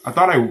 I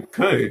thought I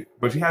could,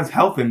 but she has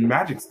health and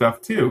magic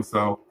stuff too,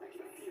 so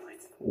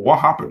what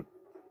happened?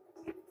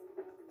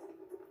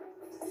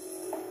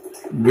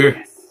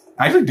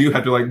 I actually do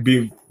have to like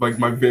be like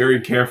very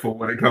careful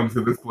when it comes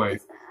to this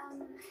place.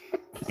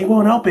 It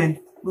won't open.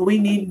 Will we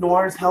need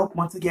Noir's help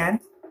once again?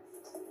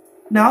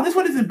 No, this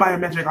one isn't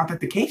biometric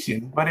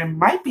authentication, but it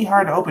might be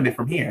hard to open it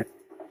from here.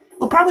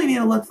 We'll probably need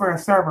to look for a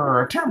server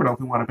or a terminal if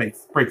we want to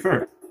break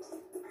through.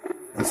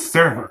 A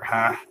server,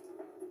 huh?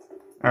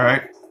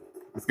 Alright,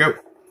 let's go.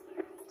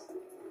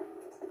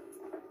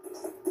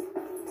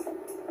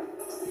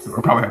 So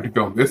we'll probably have to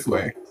go this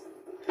way.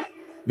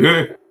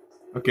 Yeah.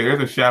 Okay,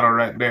 there's a shadow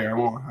right there. I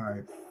won't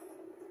hide.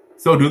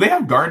 So do they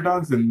have guard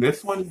dogs in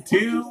this one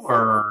too?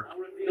 Or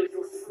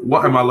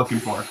what am I looking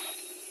for?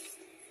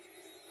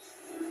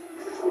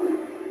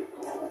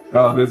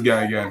 Oh, this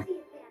guy again.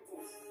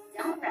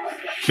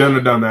 Shouldn't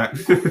have done that.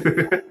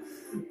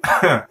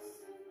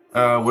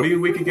 What are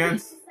you weak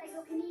against?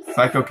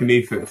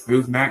 Psychokinesis.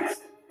 Who's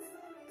next?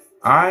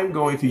 I'm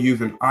going to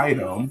use an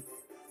item.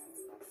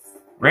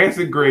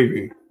 Rancid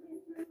gravy.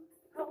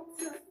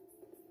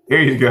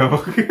 Here you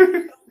go.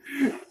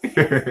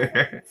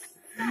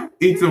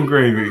 Eat some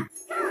gravy.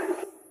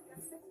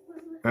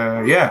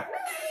 Yeah.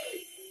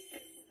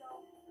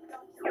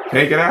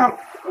 Take it out.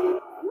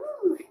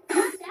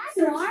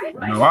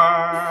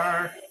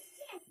 Noir.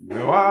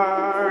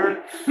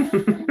 Noir.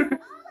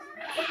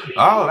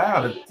 All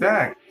out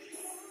attack.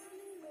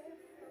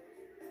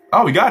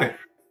 Oh, we got it.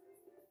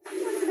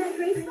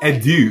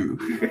 Adieu.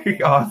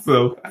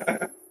 Awesome.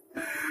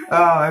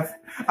 Oh,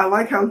 I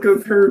like how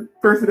because her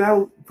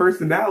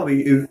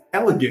personality is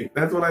elegant.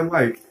 That's what I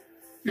like.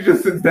 She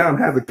just sits down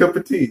and has a cup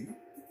of tea.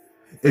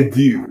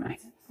 Adieu.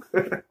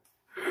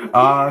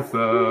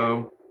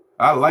 Awesome.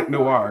 I like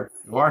Noir.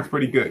 Noir's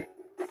pretty good.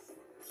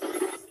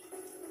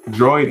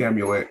 Droid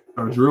amulet.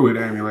 Or druid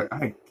amulet.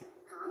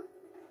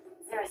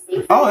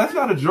 Oh, that's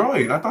not a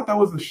droid. I thought that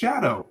was a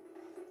shadow.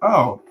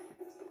 Oh.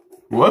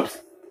 Whoops.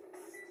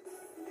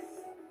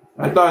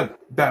 I thought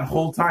that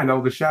whole time that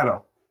was a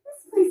shadow.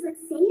 This place looks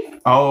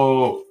safe.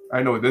 Oh,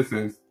 I know what this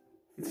is.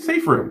 It's a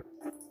safe room.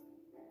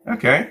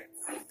 Okay.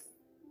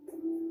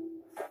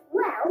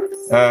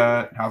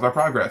 Well. How's our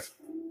progress?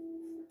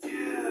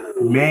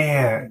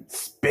 Man,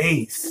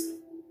 space.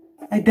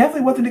 I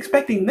definitely wasn't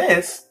expecting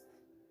this.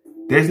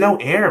 There's no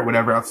air or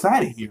whatever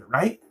outside of here,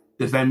 right?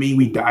 Does that mean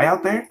we die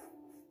out there?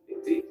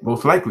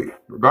 Most likely.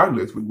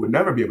 Regardless, we would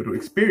never be able to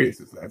experience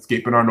this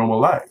landscape in our normal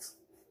lives.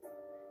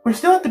 We're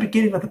still at the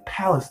beginning of the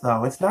palace,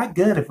 though. It's not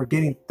good if we're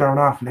getting thrown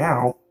off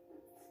now.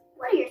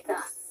 What are your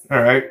thoughts?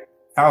 Alright.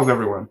 How's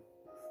everyone?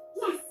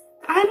 Yes.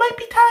 I might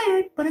be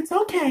tired, but it's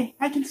okay.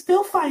 I can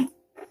still fight.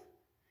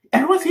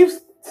 Everyone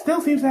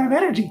still seems to have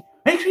energy.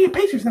 Make sure you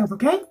pace yourselves,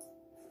 okay?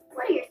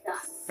 What are your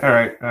thoughts?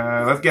 Alright,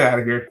 let's get out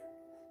of here.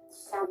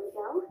 Shall we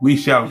go? We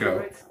shall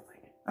go.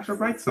 I should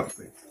write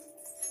something.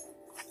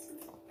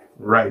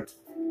 Right.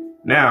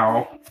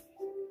 Now,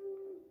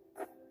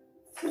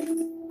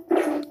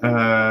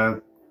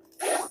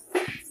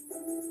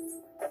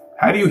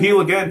 how do you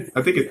heal again?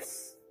 I think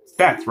it's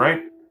stats,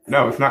 right?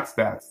 No, it's not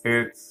stats.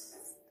 It's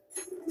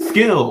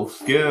skills.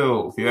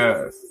 Skills,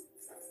 yes.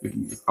 We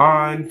can use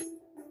on.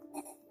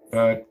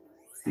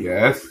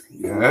 Yes,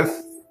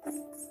 yes.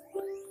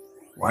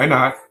 Why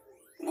not?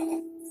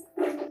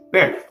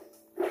 There.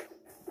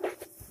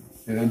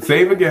 And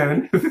save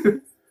again.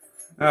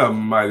 Oh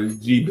my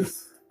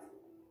jeebus.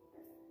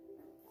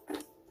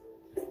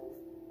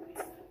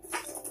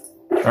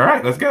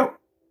 Alright, let's go.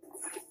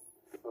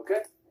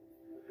 Okay.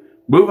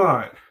 Move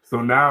on.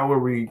 So now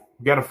we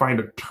gotta find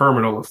a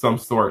terminal of some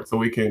sort so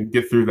we can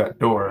get through that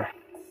door.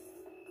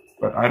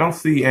 But I don't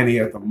see any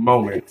at the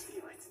moment.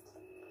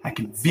 I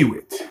can view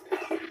it.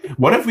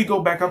 What if we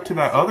go back up to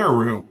that other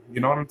room? You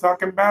know what I'm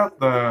talking about?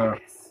 The...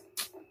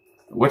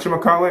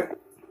 whatchamacallit?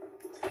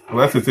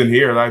 Unless it's in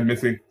here that I'm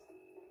missing.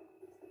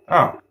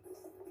 Oh.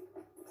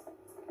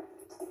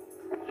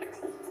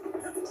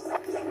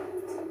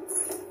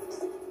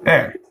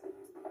 There.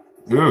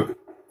 Ooh.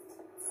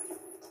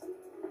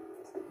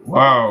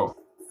 Wow.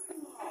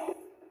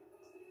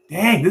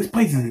 Dang, this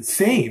place is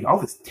insane. All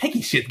this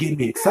techie shit getting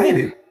me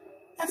excited.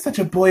 That That's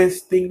such a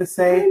boyish thing to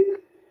say.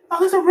 Oh,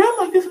 there's a room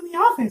like this in the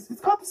office. It's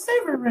called the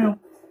server room.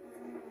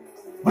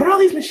 What are all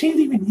these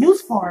machines even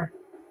used for?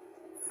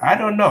 I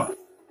don't know.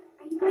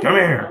 Come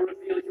here.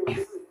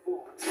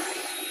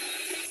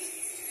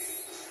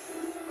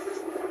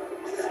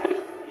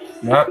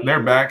 Yep,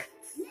 they're back.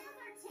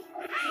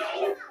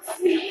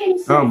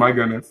 Oh my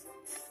goodness.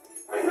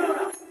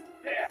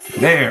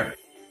 There.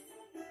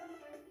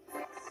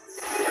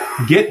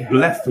 Get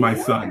blessed, my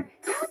son.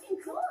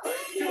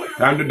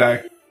 Time to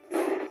die.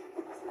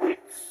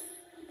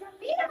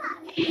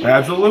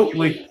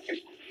 Absolutely.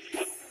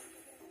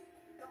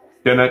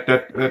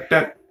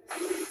 Da-da-da-da-da.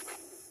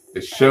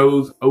 The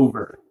show's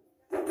over.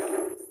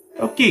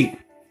 Okay.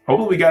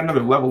 Hopefully we got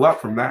another level up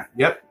from that.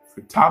 Yep.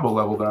 Tabo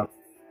leveled up.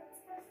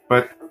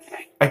 But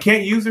I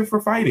can't use her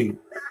for fighting.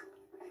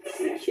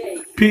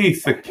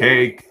 Piece of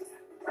cake.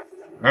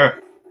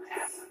 Yep.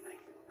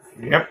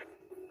 Yep.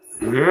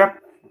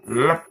 Yep.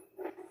 There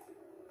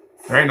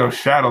ain't no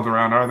shadows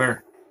around, are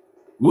there?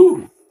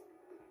 Woo.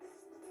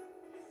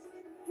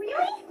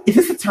 Is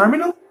this a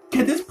terminal?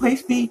 Could this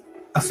place be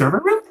a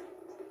server room?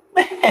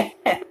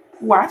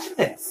 Watch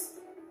this.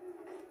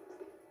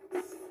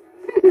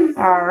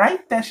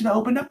 Alright, that should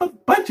open up a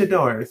bunch of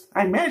doors.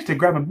 I managed to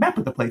grab a map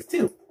of the place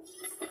too.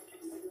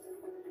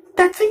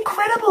 That's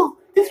incredible!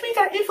 This means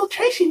our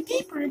infiltration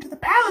deeper into the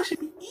palace should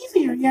be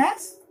easier,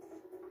 yes?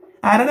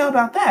 I don't know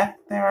about that.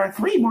 There are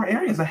 3 more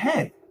areas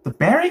ahead. The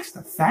barracks,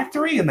 the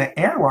factory, and the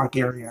airlock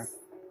area.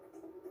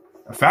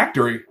 A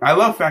factory? I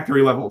love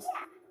factory levels.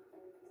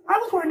 I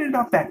was wondering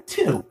about that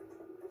too.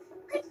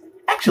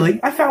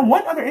 Actually, I found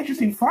one other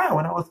interesting file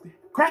when I was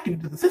cracking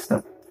into the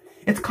system.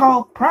 It's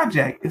called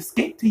Project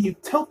Escape to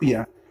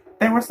Utopia.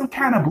 There was some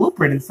kind of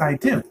blueprint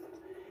inside too.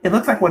 It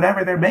looks like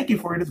whatever they're making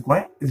for it is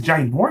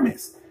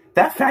ginormous.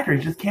 That factory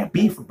just can't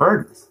be for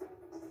burgers.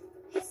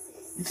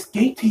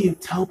 Escape to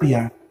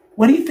Utopia.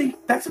 What do you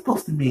think that's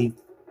supposed to mean?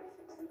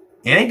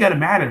 It ain't gonna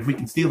matter if we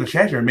can steal the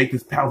treasure and make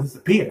this palace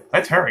disappear.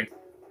 Let's hurry.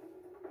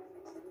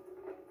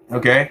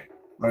 Okay,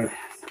 but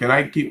can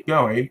I keep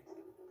going?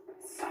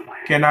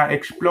 Can I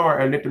explore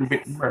a little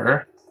bit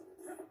more?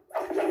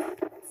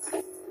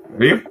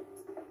 Ready?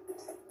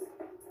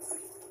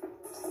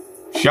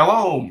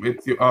 Shalom!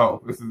 It's you.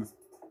 Oh, this is.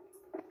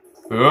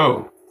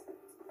 Oh.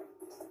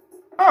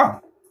 Oh.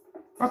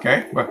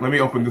 Okay, but let me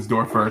open this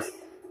door first.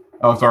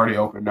 Oh, it's already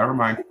open. Never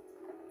mind.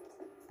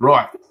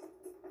 Right.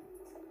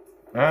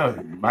 Oh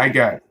my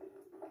god.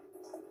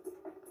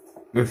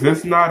 Is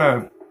this not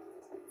a...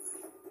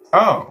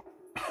 Oh.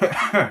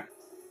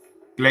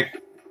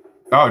 Click.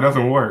 Oh, it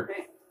doesn't work.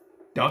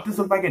 Don't this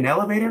look like an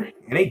elevator?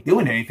 It ain't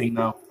doing anything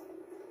though.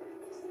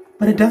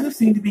 But it doesn't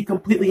seem to be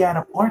completely out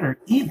of order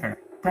either.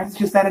 Perhaps it's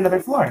just at another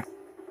floor.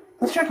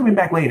 Let's try coming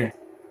back later.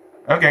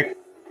 Okay.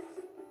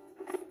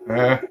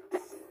 I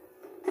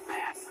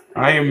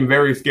am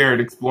very scared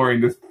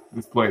exploring this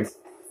place.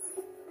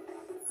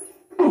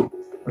 Ooh,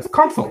 there's a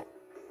console.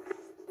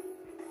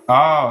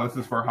 Oh, this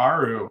is for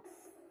Haru.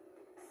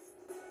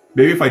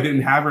 Maybe if I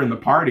didn't have her in the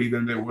party,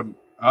 then they wouldn't.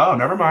 Oh,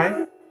 never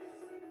mind.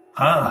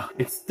 Huh,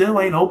 it still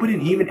ain't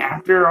opening even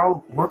after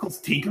all Oracle's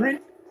tinkering?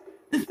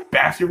 This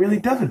bastard really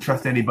doesn't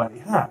trust anybody,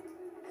 huh?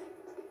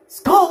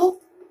 Skull?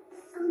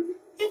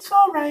 It's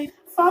alright.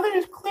 Father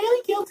is clearly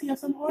guilty of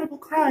some horrible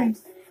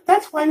crimes.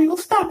 That's why we will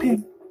stop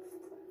him.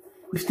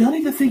 We still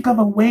need to think of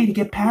a way to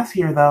get past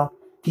here, though.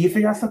 Can you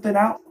figure out something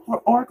out,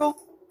 Oracle?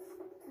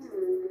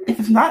 If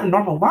it's not a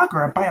normal lock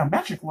or a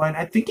biometric one,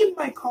 I think it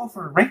might call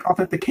for rank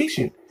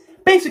authentication.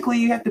 Basically,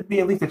 you have to be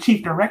at least a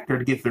chief director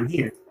to get through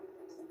here.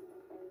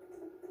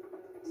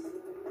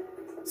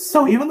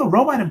 So even the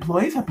robot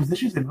employees have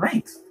positions and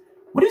ranks.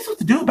 What are you supposed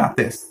to do about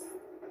this?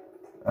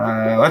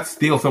 Let's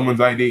steal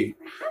someone's ID.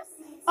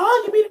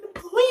 Oh, you mean an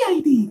employee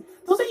ID?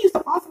 Those are used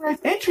to authorize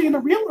entry in the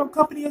real world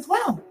company as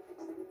well.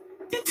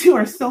 You two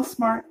are so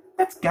smart.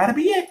 That's gotta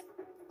be it.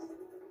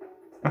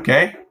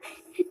 Okay.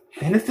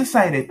 Then it's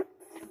decided.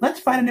 Let's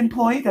find an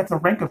employee that's a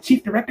rank of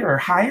chief director or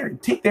higher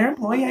and take their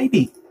employee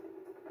ID.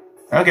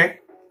 Okay.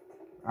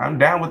 I'm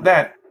down with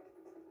that.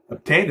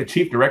 Obtain the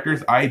chief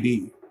director's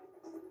ID.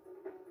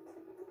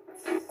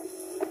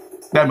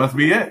 That must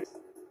be it.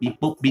 Beep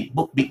boop beep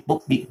boop beep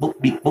boop beep boop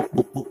beep boop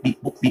boop boop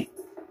beep boop beep.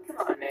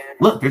 Come on, man.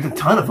 Look, there's a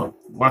ton of them.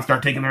 Want to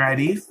start taking their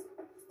IDs?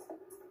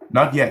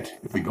 Not yet.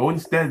 If we go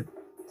instead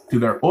to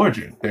their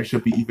origin, there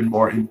should be even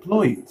more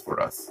employees for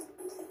us.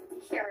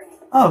 Sure.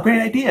 Oh, great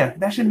idea.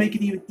 That should make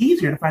it even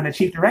easier to find a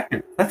chief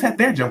director. Let's head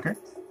there, Joker.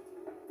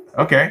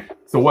 Okay.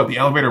 So what, the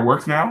elevator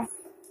works now?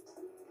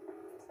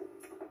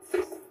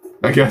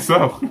 I guess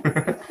so.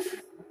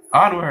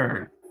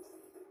 Onward.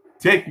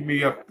 Take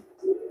me up.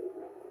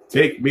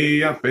 Take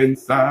me up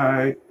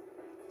inside.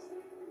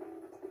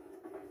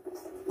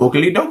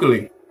 Oakley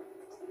dokley.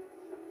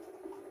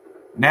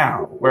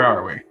 Now, where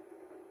are we?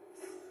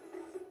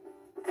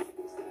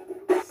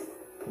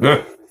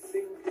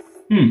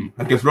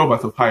 I guess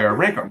robots of higher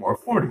rank are more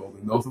affordable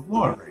than those of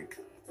lower rank.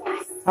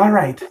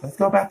 Alright, let's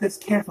go about this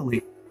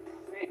carefully.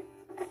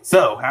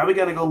 So, how are we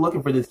gonna go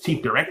looking for this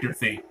chief director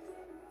thing?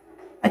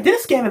 I did a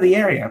scan of the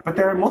area, but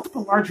there are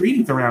multiple large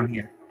readings around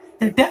here.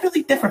 They're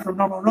definitely different from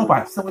normal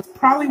robots, so it's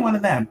probably one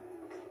of them.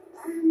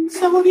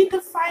 So we'll need to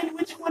find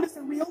which one is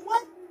the real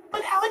one?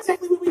 But how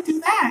exactly would we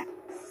do that?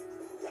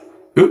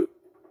 Oop.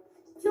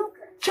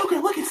 Joker,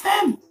 look, it's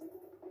them!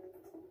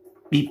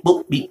 Beep,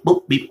 boop, beep,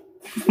 boop, beep.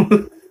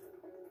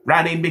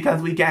 Running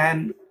because we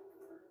can.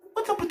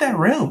 What's up with that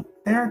room?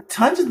 There are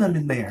tons of them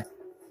in there.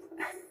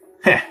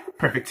 Heh,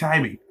 perfect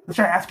timing. Let's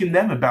try asking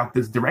them about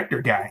this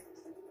director guy.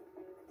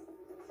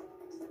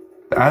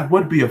 That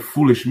would be a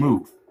foolish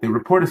move. They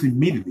report us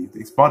immediately if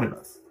they spotted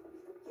us.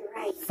 You're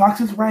right.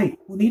 Fox is right.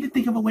 We'll need to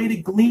think of a way to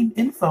glean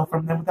info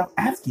from them without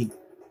asking.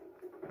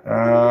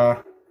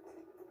 Probably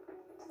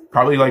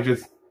like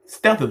just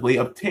stealthily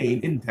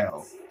obtain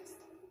intel.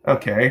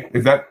 Okay,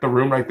 is that the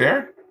room right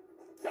there?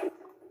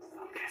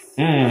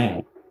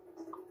 I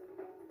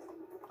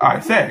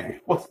say,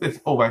 what's this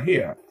over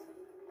here?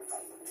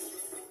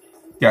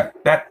 Yeah,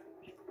 that...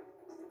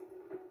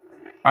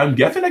 I'm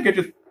guessing I could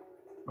just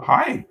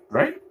hide,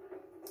 right?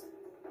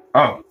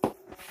 Oh.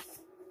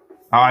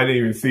 I didn't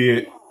even see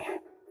it.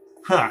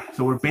 Huh,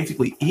 so we're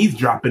basically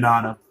eavesdropping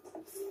on them.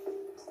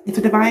 It's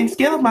a divine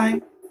skill of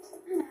mine.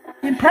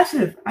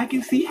 Impressive. I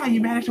can see how you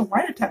managed to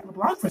wiretap the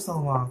blog for so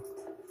long.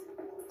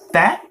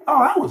 That? Oh,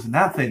 that was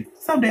nothing.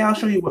 Someday I'll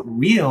show you what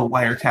real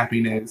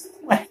wiretapping is.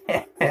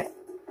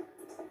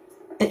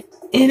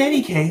 In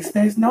any case,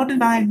 there's no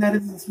denying that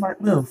it's a smart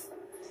move.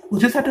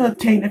 We'll just have to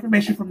obtain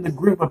information from the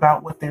group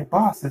about what their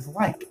boss is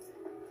like.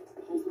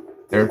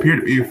 There appear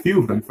to be a few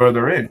of them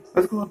further in.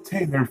 Let's go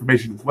obtain their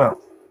information as well.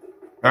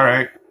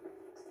 Alright.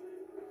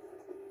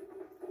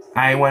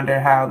 I wonder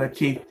how the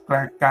chief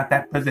clerk got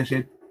that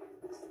position.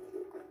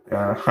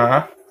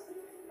 Uh-huh.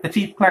 The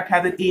chief clerk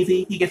has it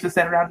easy. He gets to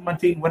sit around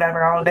munching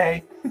whatever all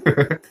day.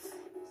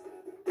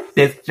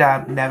 This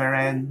job never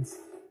ends.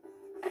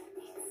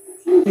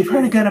 We've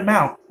heard a good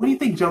amount. What do you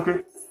think,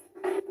 Joker?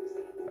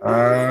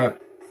 I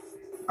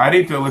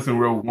need to listen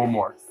one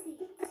more.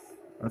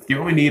 Let's get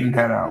what we need and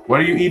head out. What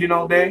are you eating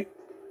all day?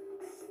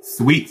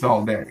 Sweets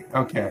all day.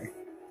 Okay.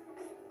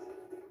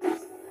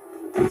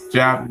 This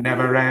job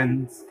never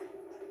ends.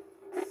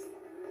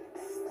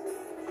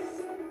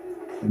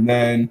 And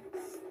then,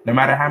 no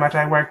matter how much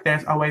I work,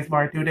 there's always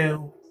more to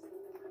do.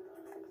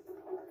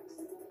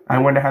 I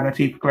wonder how the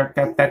chief clerk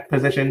got that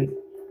position.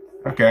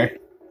 Okay.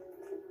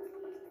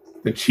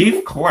 The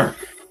chief clerk.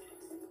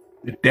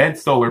 The dead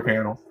solar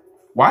panel.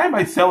 Why am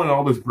I selling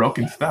all this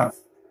broken stuff?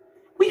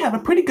 We have a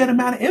pretty good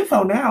amount of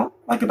info now,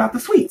 like about the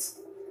sweets.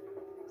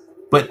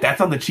 But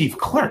that's on the chief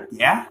clerk,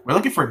 yeah? We're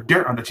looking for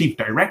dirt on the chief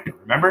director,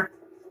 remember?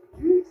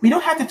 We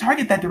don't have to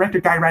target that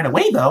director guy right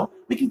away, though.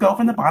 We can go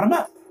from the bottom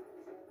up.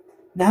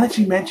 Now that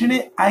you mention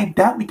it, I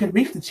doubt we could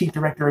reach the chief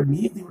director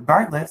immediately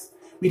regardless.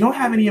 We don't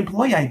have any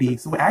employee ID,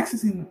 so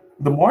accessing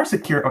the more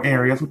secure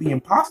areas would be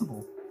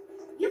impossible.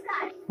 You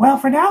got it. Well,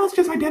 for now, let's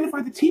just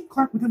identify the chief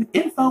clerk with the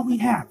info we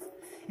have.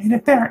 And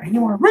if there are any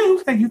more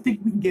rooms that you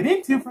think we can get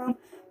into from,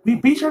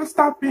 be sure to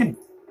stop in.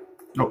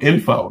 No,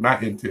 info,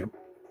 not into.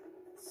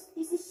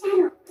 There's a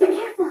shadow. Be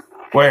careful.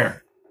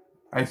 Where?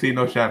 I see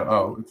no shadow.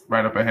 Oh, it's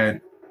right up ahead.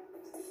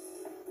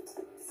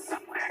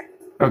 Somewhere.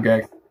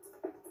 Okay.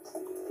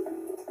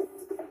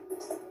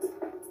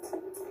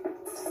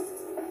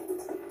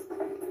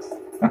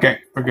 Okay,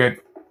 we're good.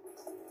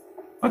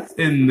 What's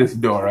in this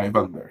door, I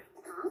wonder?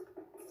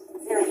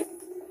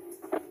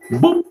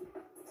 Boop!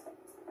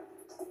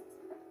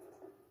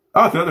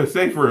 Oh, it's another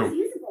safe room.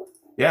 Usable.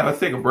 Yeah, let's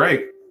take a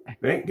break.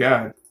 Thank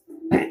God.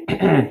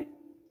 I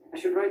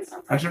should write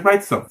something. I should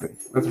write something.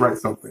 Let's write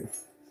something.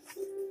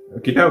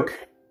 Okie doke.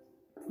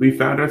 We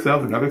found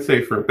ourselves another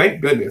safe room. Thank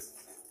goodness.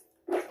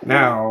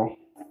 Now,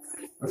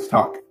 let's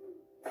talk.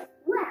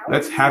 Well,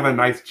 Let's have a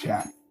nice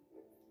chat.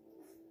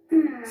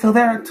 So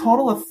there are a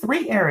total of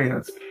 3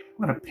 areas.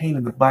 What a pain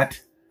in the butt.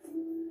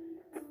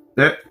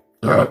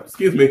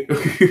 Excuse me.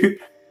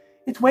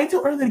 It's way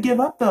too early to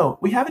give up, though.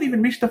 We haven't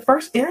even reached the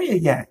first area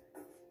yet.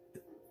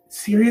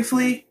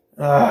 Seriously?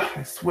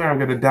 I swear I'm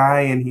gonna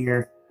die in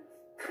here.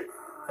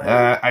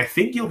 I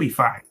think you'll be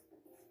fine.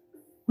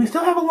 We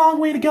still have a long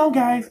way to go,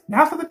 guys.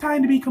 Now's not the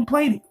time to be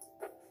complaining.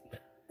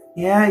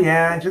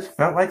 Yeah, I just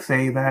felt like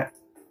saying that.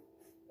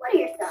 what are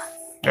your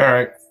thoughts?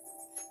 Alright.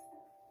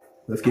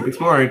 Let's keep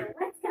exploring.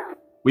 Let's go.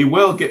 We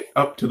will get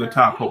up to the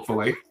top,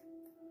 hopefully.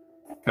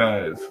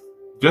 Because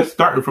just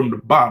starting from the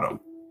bottom,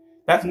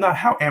 that's not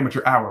how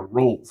amateur hour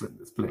rolls in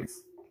this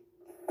place.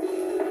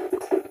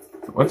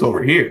 So what's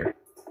over here?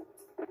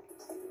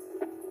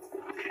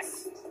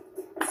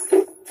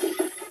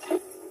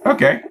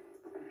 Okay.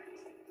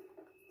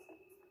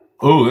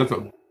 Oh,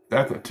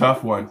 that's a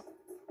tough one.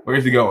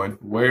 Where's he going?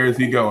 Where is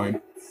he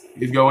going?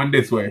 He's going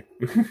this way.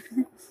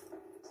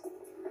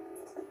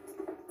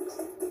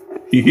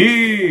 Hee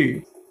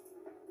hee!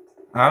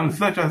 I'm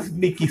such a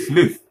sneaky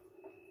sleuth.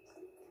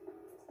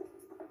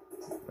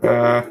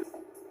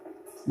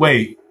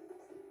 Wait.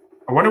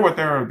 I wonder what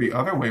the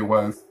other way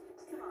was.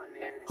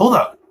 Hold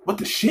up. What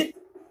the shit?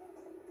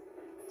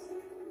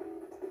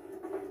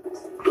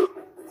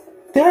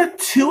 There are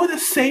 2 of the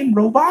same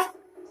robot?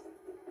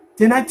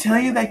 Didn't I tell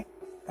you that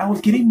I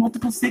was getting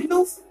multiple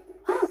signals?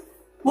 Oh,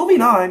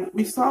 Moving on,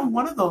 we saw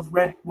one of those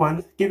red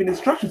ones giving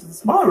instructions to the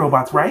smaller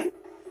robots, right?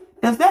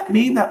 Does that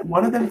mean that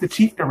one of them is the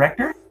chief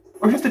director?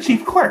 Or just the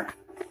chief clerk?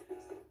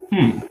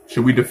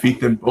 Should we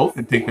defeat them both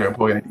and take their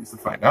employee IDs to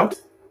find out?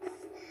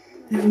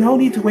 There's no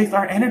need to waste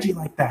our energy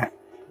like that.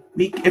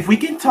 If we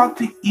can talk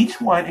to each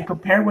one and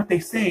compare what they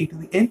say to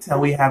the intel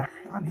we have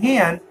on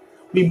hand,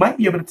 we might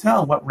be able to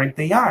tell what rank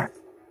they are.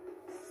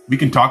 We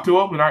can talk to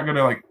them? They're not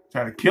gonna, like,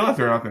 try to kill us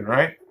or nothing,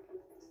 right?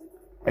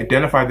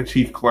 Identify the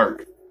chief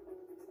clerk.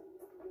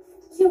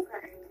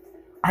 Joker.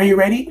 Are you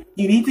ready?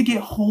 You need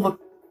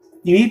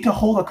to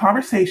hold a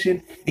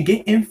conversation and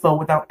get info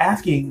without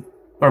asking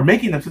or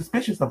making them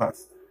suspicious of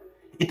us.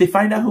 If they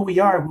find out who we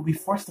are, we'll be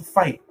forced to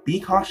fight. Be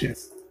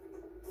cautious.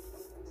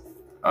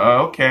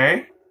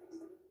 Okay.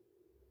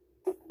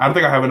 I don't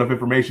think I have enough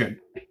information.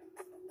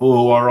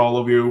 Who are all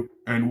of you?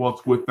 And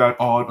what's with that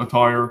odd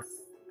attire?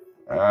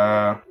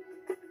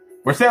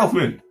 We're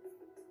salesmen.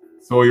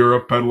 So you're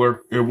a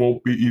peddler. It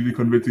won't be easy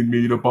convincing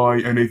me to buy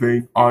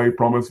anything. I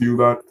promise you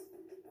that.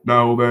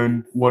 Now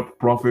then, what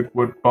profit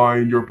would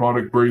buying your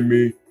product bring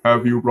me?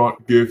 Have you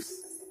brought gifts?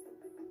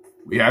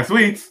 We have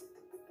sweets.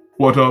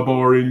 What a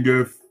boring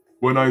gift.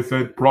 When I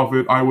said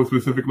profit, I was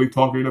specifically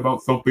talking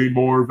about something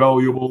more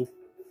valuable.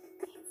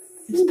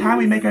 It's time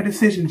we make our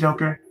decision,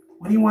 Joker.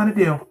 What do you want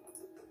to do?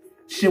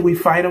 Should we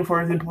fight him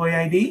for his employee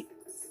ID?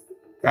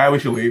 We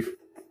should leave.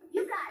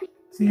 You got it.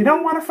 So you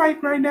don't want to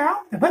fight right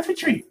now? Then let's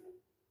retreat.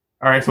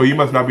 Alright, so you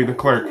must not be the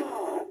clerk.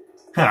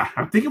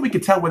 I'm thinking we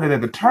can tell whether they're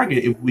the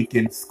target if we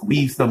can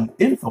squeeze some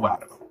info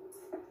out of them.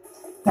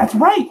 That's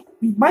right.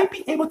 We might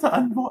be able to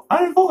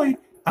avoid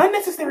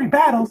unnecessary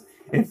battles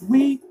if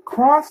we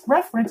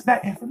cross-reference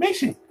that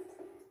information.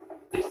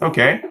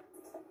 Okay.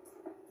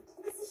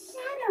 It's a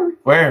shadow.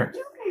 Where?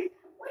 Joker,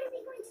 what are we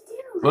going to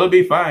do? We'll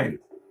be fine.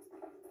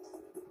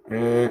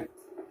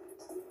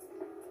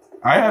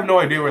 I have no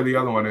idea where the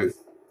other one is.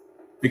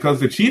 Because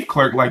the chief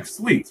clerk likes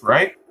sweets,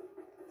 right?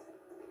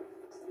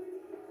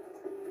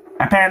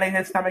 Apparently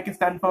his stomach is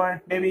done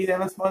for. Maybe they'll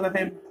dispose of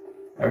him.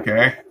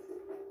 Okay.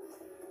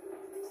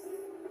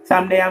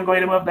 Someday I'm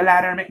going to move the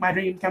ladder and make my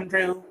dreams come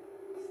true.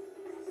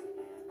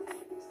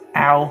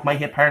 Ow, my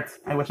hip hurts.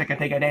 I wish I could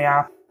take a day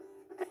off.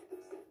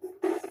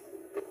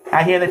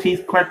 I hear the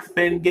chief clerk's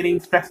been getting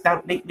stressed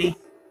out lately.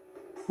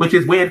 Which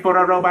is weird for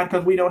a robot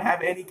because we don't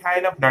have any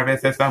kind of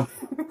nervous system.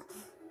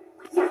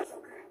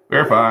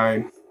 We're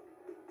fine.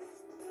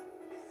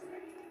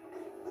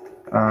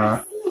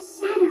 I see a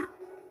shadow.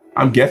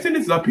 I'm guessing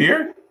it's up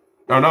here?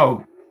 Oh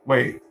no,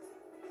 wait.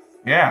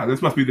 Yeah,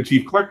 this must be the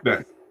chief clerk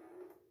then.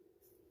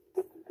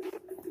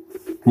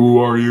 Who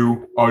are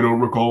you? I don't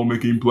recall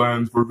making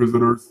plans for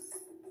visitors.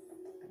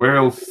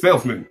 Well,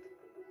 salesman.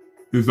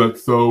 Is that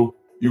so?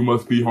 You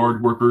must be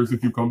hard workers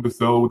if you come to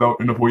sell without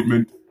an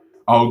appointment.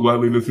 I'll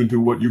gladly listen to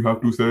what you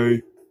have to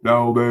say.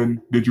 Now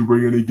then, did you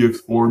bring any gifts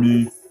for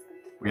me?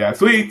 We have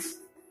sweets.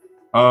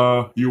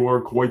 You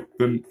are quite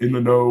in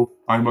the know.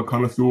 I'm a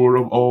connoisseur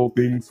of all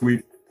things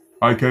sweet.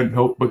 I can't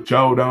help but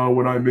chow down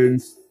when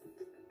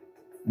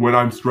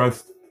I'm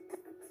stressed,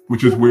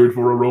 which is weird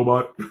for a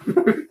robot.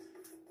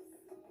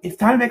 It's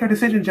time to make our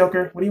decision,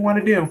 Joker. What do you want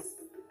to do?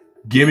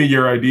 Give me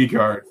your ID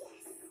card.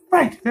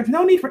 Right, there's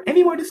no need for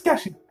any more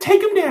discussion.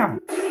 Take him down!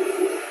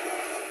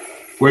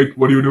 Wait,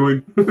 what are you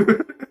doing?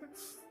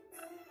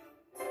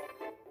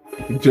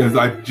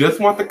 I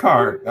just want the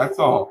card, that's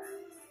all.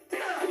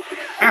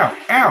 Ow,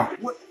 ow,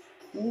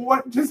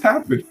 what just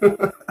happened?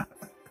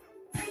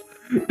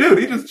 Dude,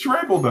 he just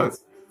trampled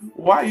us.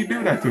 Why you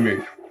do that to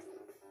me?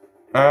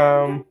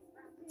 No,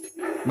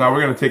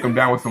 we're gonna take him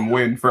down with some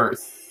wind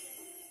first.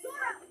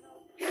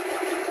 Come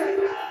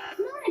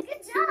on,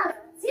 good job.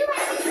 See what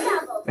I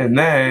think about. And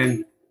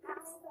then,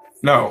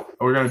 no,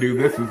 we're gonna do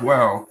this as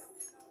well.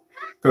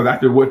 Because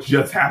after what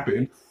just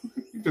happened,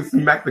 you just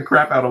smacked the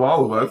crap out of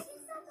all of us.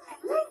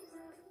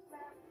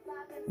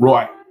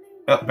 Roy,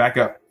 up, back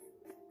up.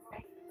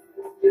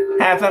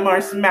 Have some more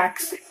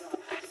smacks.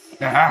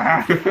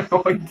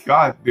 Oh my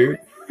god, dude.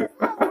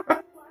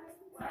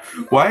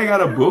 Why you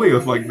gotta bully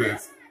us like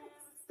this?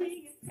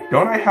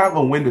 Don't I have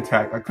a wind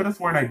attack? I could have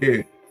sworn I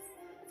did.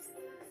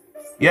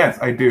 Yes,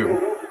 I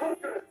do.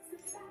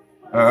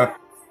 No,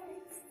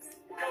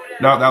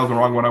 that was the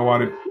wrong one I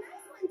wanted.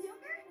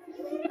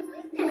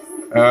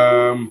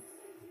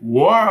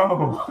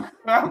 Whoa.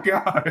 Oh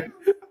god.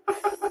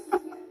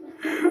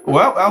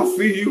 Well, I'll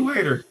see you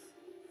later.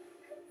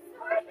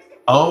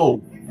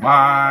 Oh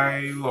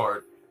my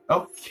lord.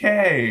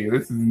 Okay,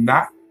 this is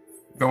not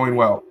going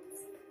well.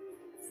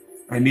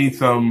 I need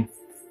some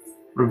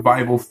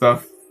revival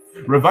stuff.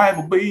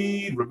 Revival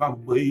bleed, revival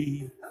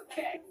bleed.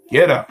 Okay.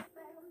 Get up.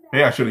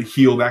 Yeah, I should have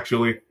healed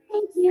actually.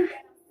 Thank you.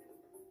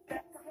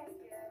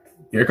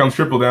 Here comes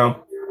triple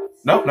down.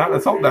 Nope, not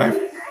assault dive.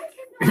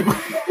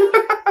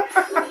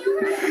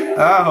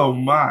 Oh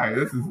my,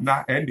 this is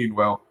not ending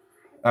well.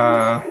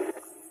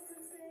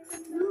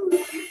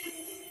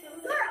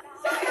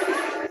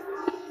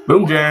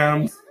 Boom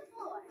jams.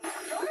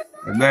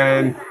 And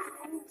then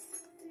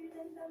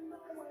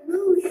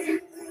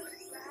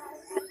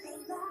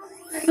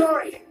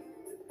Sorry.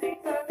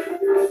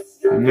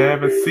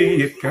 Never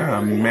see it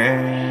coming.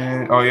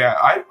 Oh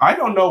yeah, I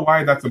don't know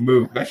why that's a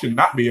move. That should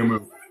not be a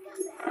move.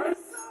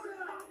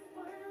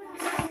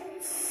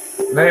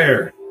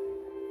 There.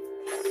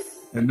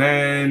 And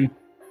then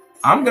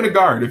I'm gonna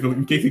guard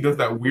in case he does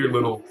that weird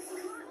little.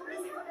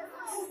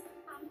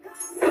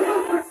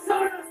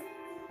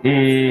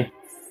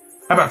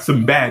 How about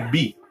some bad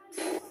beat?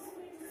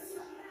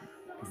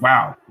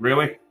 Wow,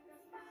 really?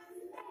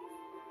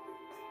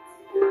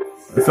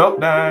 Let's up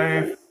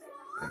dive.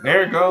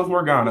 There goes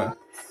Morgana.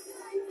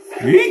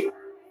 Yeet.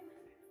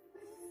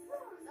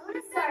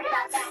 Sorry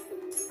about that.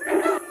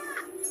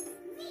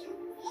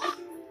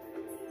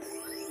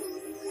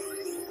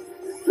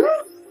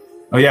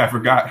 Oh yeah, I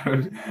forgot.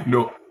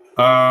 No.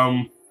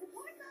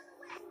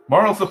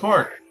 Moral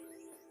support.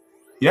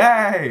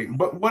 Yay!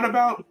 But what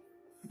about?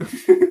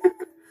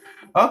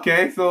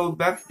 Okay, so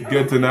that's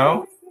good to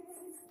know.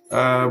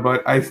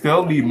 But I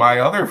still need my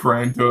other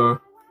friend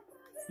to,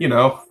 you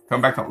know,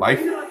 come back to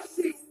life.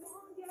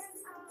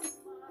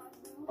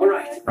 All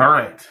right. All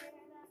right.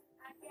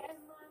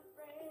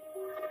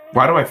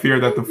 Why do I fear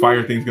that the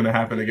fire thing's gonna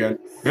happen again?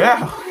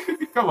 Yeah,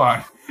 come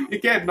on. You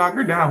can't knock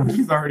her down when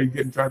she's already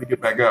trying to get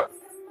back up.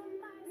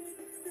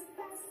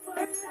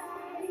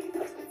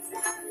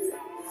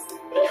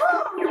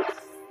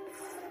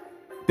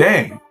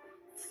 Dang.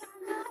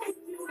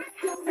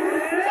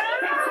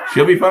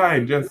 She'll be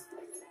fine, just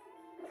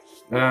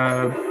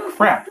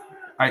crap.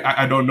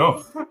 I don't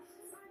know.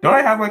 Don't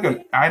I have like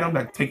an item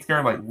that takes care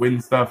of like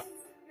wind stuff?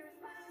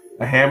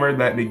 A hammer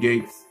that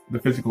negates the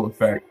physical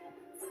effect.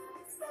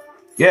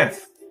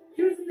 Yes.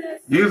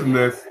 Using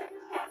this.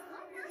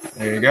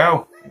 There you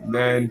go. And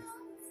then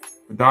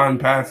the Dawn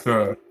pass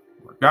to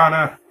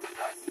Morgana.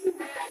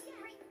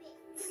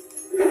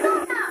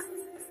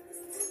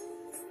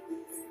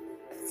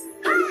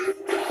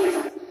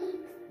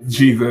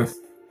 Jesus.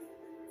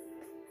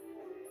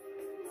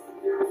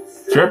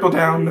 Triple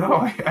down? No,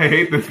 I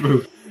hate this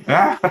move.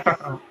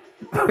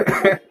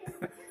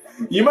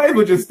 You might as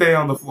well just stay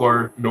on the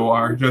floor,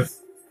 Noir.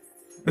 Just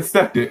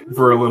accept it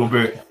for a little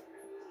bit.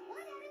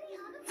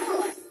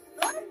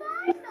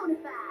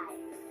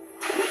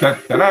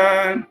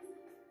 Da-da-da.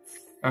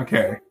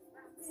 Okay.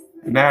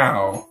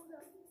 Now.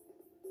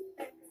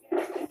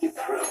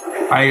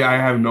 I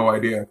have no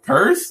idea.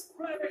 Curse?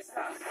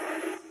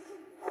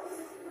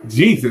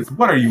 Jesus,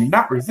 what are you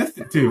not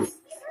resistant to?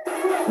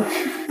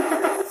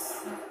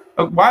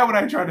 Why would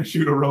I try to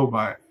shoot a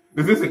robot?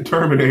 This isn't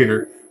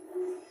Terminator.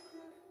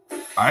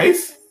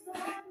 Ice?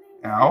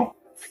 Ow.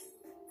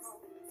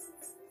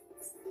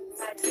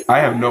 I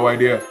have no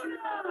idea.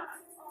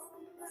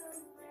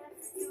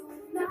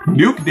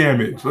 Nuke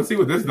damage. Let's see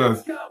what this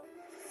does.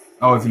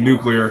 Oh, it's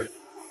nuclear.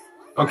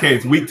 Okay,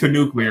 it's weak to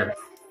nuclear.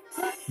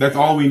 That's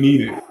all we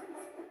needed.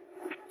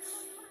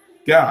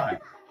 God.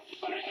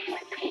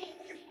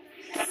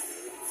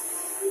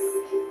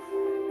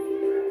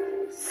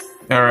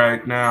 All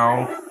right,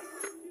 now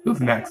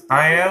who's next?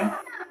 I am.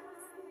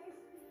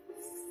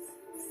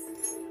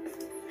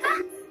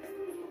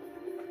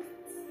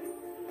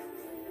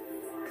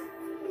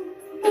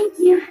 Thank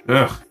you.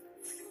 Ugh.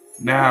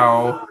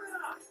 Now.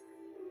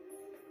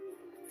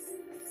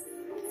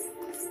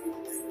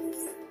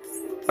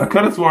 I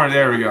could have sworn.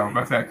 There we go.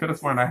 I could have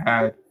sworn I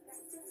had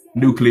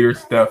nuclear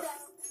stuff.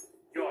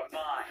 You're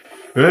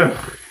mine.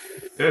 Ugh.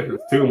 This is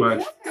too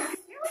much.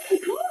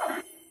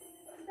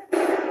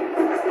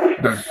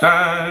 Dun,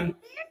 dun.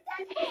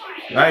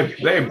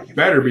 They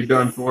better be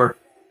done for.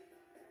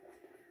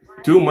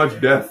 Too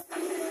much death.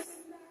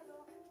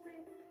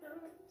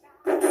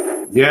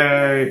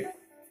 Yay.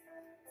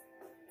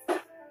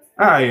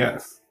 Ah,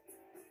 yes.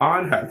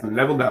 On has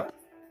leveled up.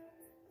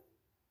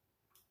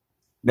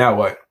 Now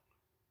what?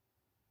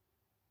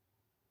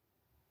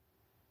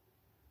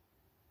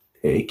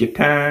 Take your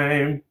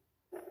time.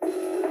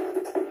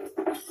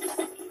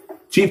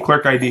 Chief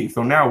Clerk ID.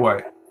 So now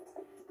what?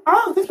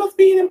 Oh, this must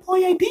be an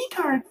employee ID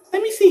card.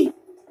 Let me see.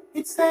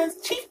 It says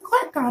Chief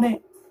Clerk on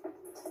it.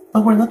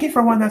 But we're looking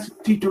for one that's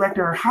Chief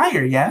Director or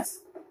higher, yes?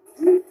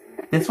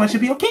 This one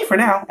should be okay for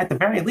now. At the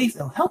very least,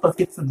 it'll help us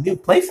get some new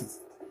places.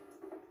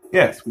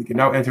 Yes, we can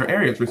now enter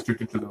areas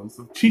restricted to those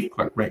of Chief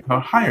Clerk rank or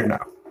higher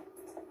now.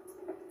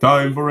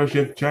 Time for a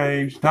shift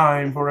change.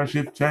 Time for a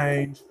shift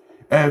change.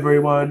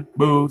 Everyone,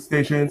 move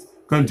stations.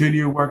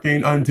 Continue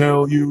working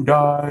until you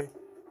die.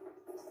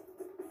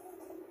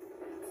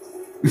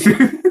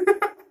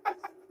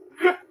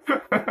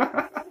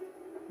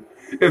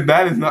 If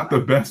that is not the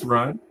best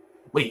run.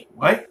 Wait,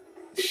 what?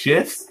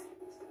 Shifts?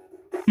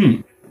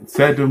 It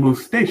said to move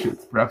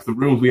stations. Perhaps the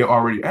rooms we have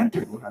already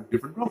entered will have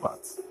different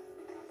robots.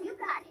 You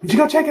got it. You should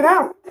go check it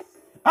out.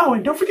 Oh,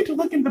 and don't forget to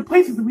look into the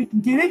places that we can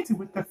get into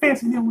with the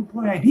fancy new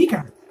employee ID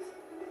card.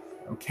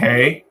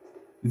 Okay.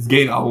 It's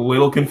getting a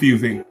little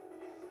confusing.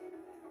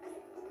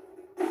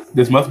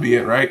 This must be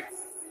it, right?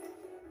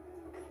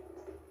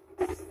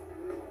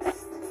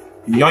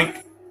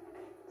 Yoink.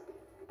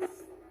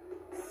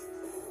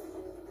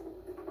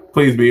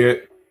 Please be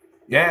it.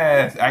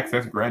 Yes,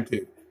 access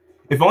granted.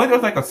 If only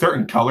there's like a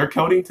certain color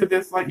coding to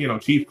this, like, you know,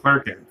 Chief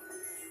Clerk and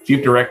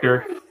Chief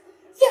Director.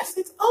 Yes,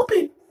 it's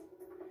open.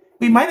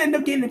 We might end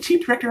up getting a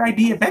chief director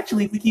ID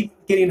eventually if we keep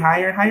getting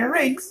higher and higher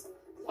ranks.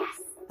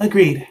 Yes.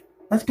 Agreed.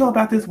 Let's go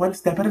about this one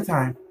step at a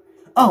time.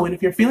 Oh, and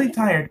if you're feeling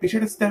tired, be sure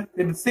to step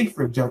in the safe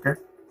room, Joker.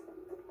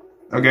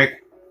 Okay.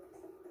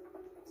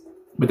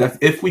 But that's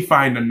if we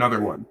find another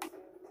one.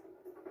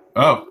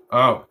 Oh.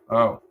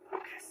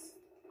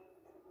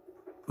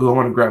 Ooh, I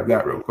want to grab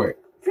that real quick.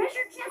 Treasure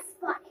chest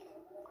spotted.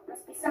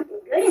 Must be something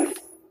good in it.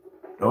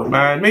 Don't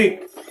mind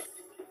me.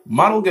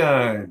 Model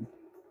gun.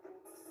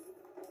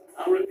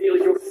 I'll reveal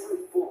your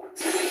true form.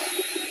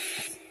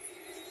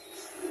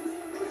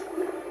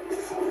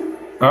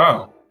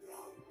 Oh.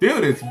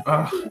 Dude, it's...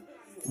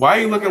 why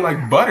are you looking like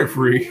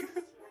Butterfree?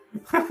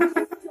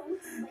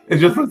 It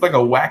just looks like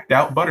a whacked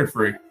out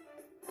Butterfree.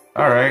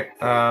 Alright,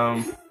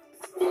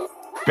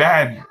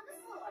 bad.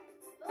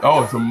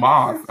 Oh, it's a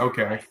moth.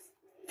 Okay.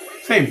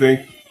 Same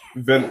thing.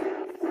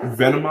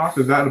 Venomoth,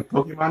 is that a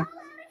Pokemon?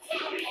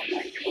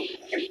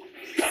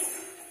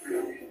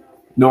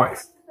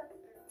 Nice.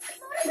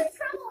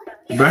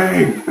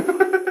 Bang!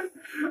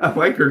 I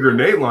like her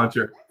grenade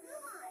launcher.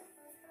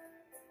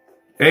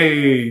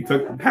 Hey,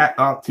 took the hat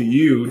off to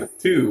you,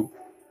 too.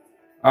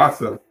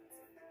 Awesome.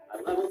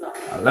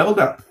 I leveled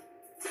up.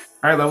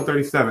 Alright, level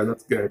 37.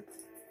 That's good.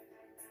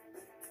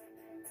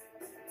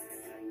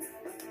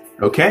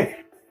 Okay.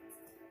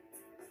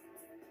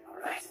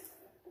 Alright.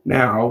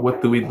 Now,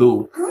 what do we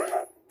do?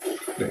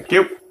 Thank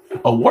you.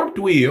 A warped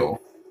wheel.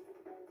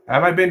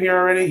 Have I been here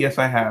already? Yes,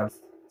 I have.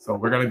 So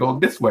we're going to go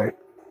this way.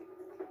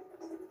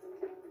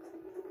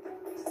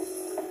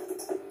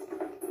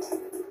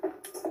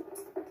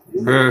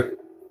 Shadow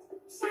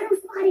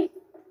spotted.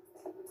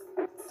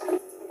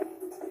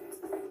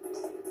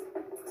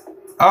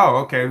 Oh,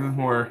 okay. This is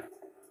more...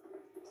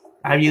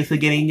 I'm used to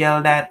getting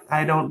yelled at.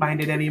 I don't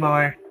mind it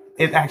anymore.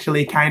 It's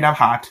actually kind of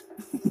hot.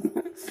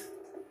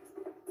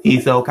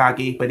 He's so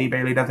cocky, but he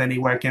barely does any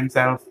work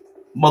himself.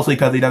 Mostly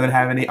because he doesn't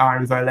have any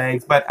arms or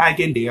legs, but I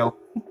can deal.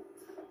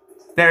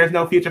 There is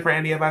no future for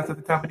any of us if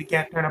the company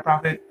can't turn a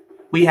profit.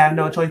 We have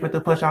no choice but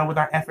to push on with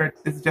our effort.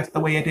 This is just the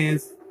way it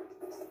is.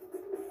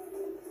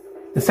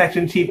 The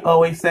section chief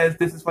always says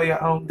this is for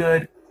your own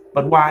good,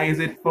 but why is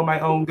it for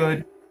my own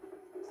good?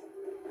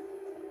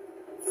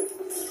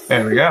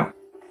 There we go.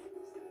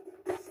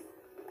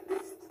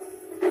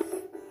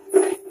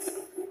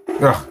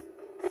 Ugh.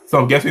 So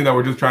I'm guessing that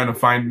we're just trying to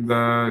find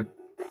the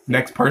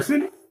next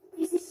person?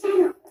 There's a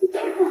shadow. Be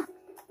careful.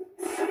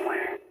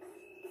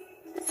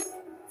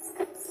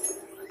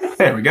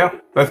 There we go.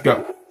 Let's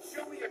go.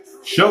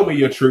 Show me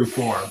your true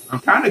form.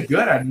 I'm kind of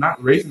good at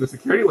not raising the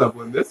security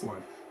level in this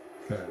one.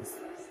 Because,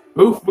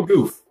 oof,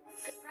 bagoof.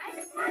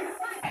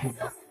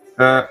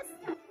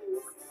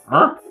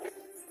 Huh?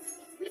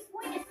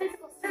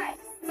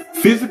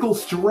 Physical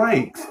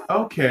strikes.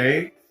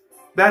 Okay.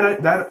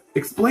 That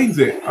explains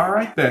it. All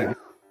right, then.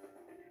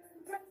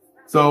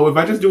 So if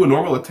I just do a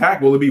normal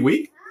attack, will it be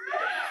weak?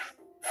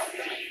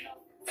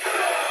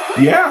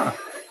 Yeah.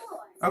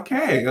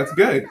 Okay, that's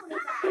good.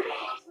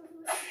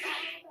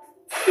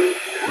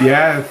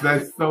 Yes,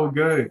 that's so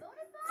good.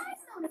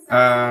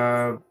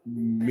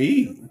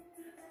 Me.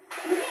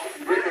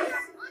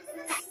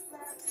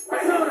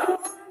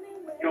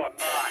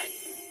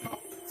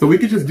 So we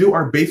could just do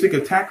our basic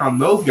attack on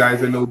those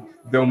guys and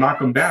they'll knock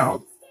them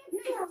down.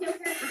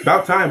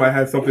 About time I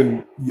had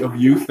something of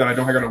use that I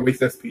don't have to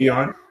waste SP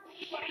on.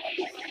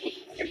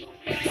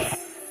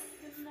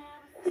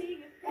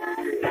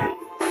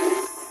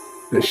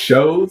 The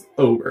show's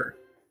over.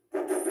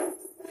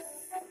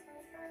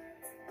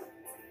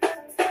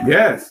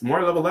 Yes,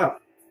 more level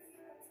up.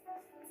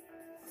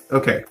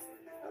 Okay.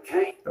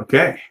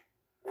 Okay.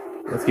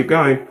 Let's keep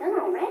going. Done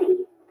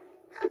already?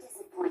 How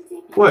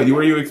disappointing. What,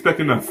 were you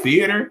expecting a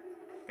theater?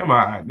 Come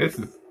on, this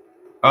is...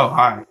 Oh,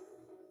 hi.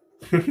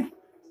 Alright.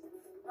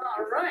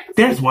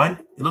 There's one.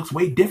 It looks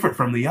way different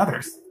from the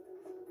others.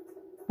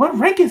 What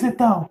rank is it,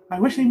 though? I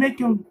wish they'd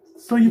make you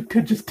so you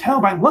could just tell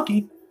by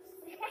looking.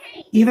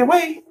 Either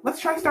way,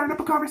 let's try starting up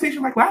a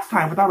conversation like last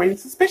time without raising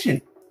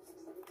suspicion.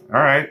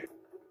 Alright.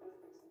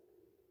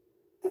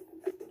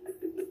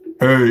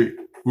 Hey,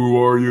 who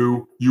are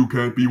you? You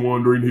can't be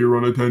wandering here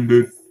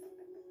unattended.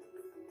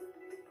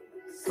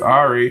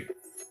 Sorry.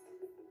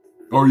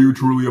 Are you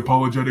truly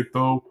apologetic,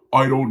 though?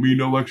 I don't mean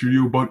to lecture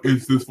you, but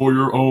is this for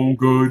your own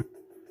good?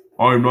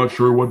 I'm not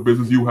sure what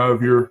business you have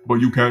here, but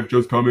you can't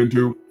just come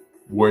into...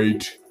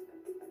 Wait.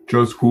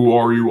 Just who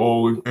are you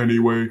all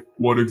anyway?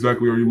 What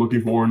exactly are you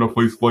looking for in a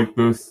place like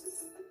this?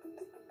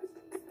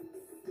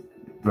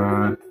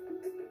 The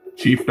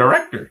chief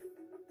director.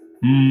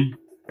 And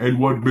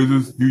what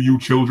business do you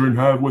children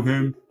have with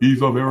him?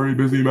 He's a very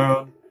busy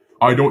man.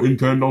 I don't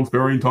intend on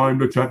sparing time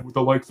to chat with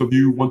the likes of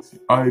you once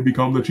I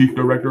become the chief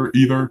director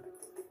either.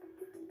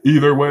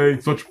 Either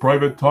way, such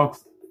private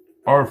talks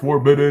are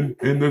forbidden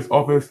in this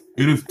office.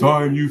 It is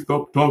time you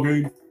stop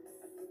talking.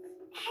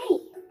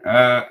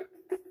 Hey.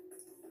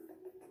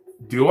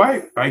 Do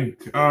I?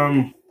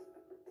 I'll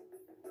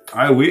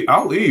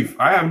leave.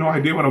 I have no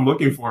idea what I'm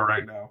looking for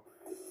right now.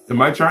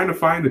 Am I trying to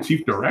find the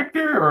chief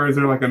director, or is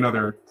there like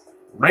another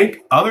rank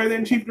other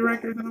than chief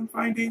director that I'm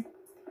finding?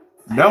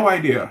 No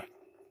idea.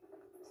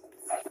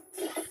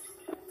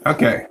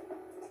 Okay.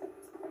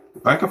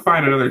 If I could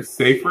find another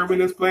safe room in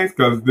this place,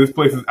 because this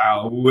place is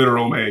a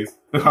literal maze.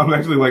 I'm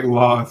actually like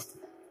lost.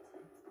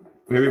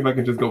 Maybe if I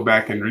can just go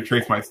back and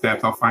retrace my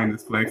steps, I'll find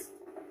this place.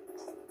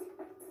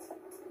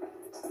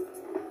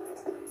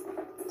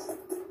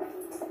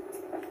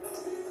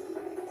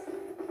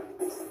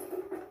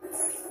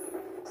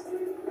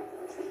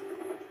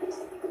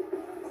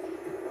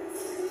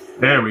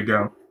 There we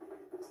go.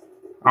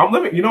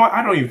 You know what?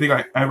 I don't even think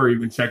I ever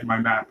even checked my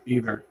map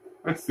either.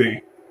 Let's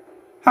see.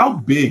 How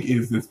big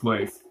is this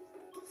place?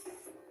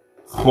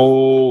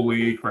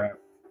 Holy crap.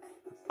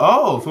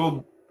 Oh,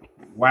 so,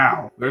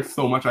 wow. There's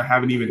so much I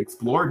haven't even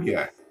explored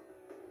yet.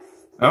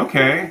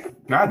 Okay.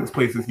 God, this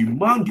place is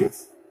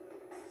humongous.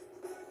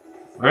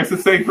 Where's the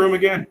safe room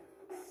again?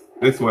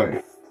 This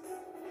way.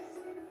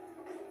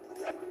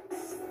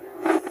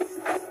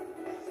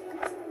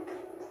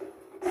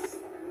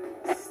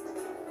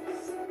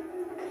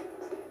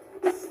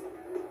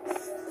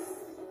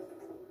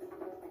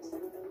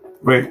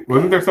 Wait,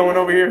 wasn't there someone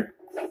over here?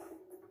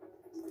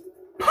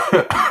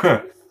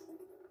 There's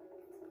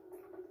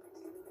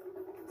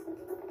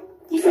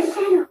a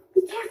shadow.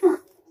 Be careful.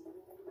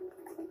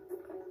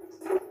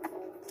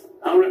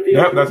 I'll repeat.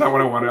 Yep, that's not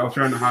what I wanted. I was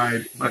trying to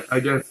hide, but I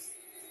guess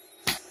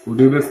we'll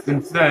do this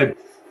instead.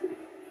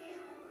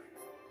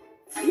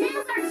 Now's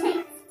our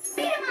chance.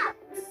 Beat him up.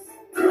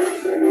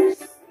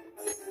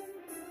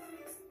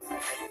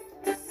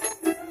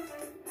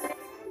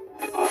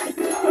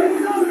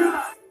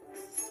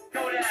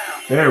 Go down.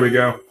 There we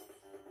go.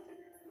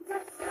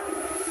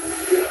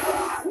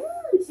 Ooh,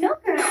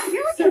 Joker,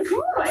 you're looking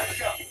cool.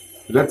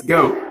 Let's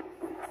go.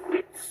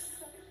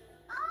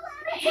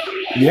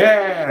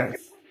 Yes.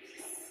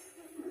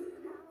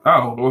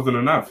 Oh, it wasn't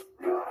enough.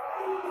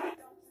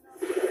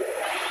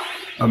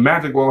 A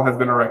magic wall has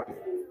been erected.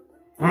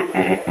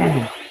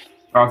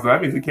 Oh, so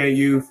that means we can't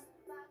use...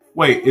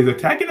 Wait, is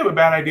attacking him a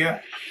bad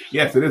idea?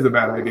 Yes, it is a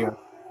bad idea.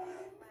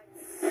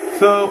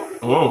 So...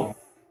 Oh.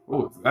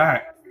 What was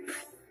that?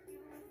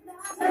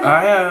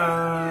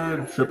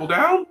 Triple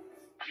down?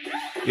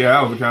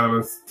 Yeah, that was kind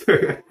of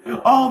a...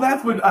 Oh,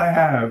 that's what I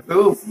have. A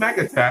little smack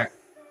attack.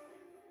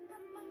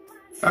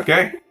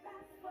 Okay.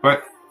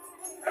 But...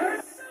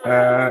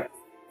 I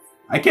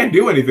can't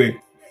do anything.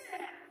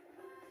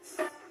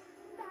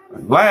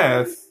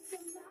 Unless...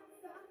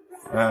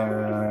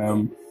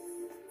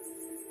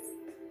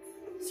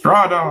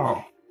 Straw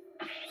doll.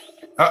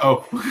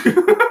 Uh-oh.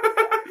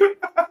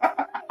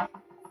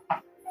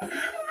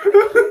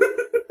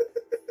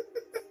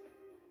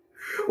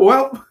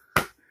 Well,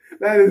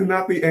 that is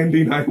not the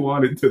ending I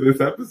wanted to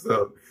this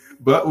episode,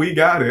 but we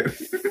got it.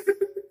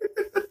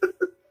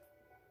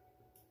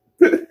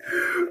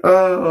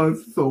 Oh,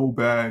 it's so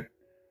bad.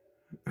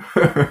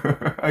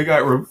 I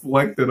got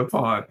reflected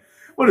upon.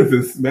 What is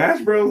this,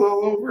 Smash Bros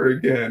all over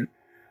again?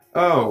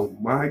 Oh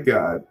my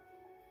god.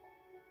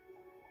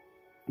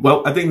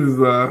 Well, I think this is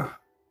a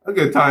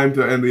good time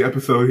to end the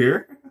episode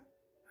here.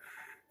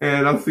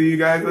 And I'll see you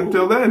guys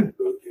until then.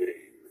 The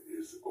game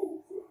is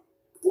over.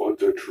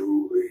 What a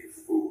truly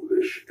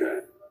foolish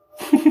end.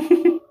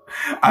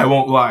 I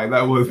won't lie,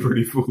 that was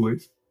pretty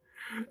foolish.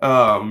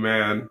 Oh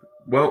man.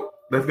 Well,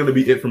 that's going to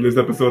be it from this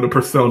episode of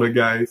Persona,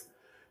 guys.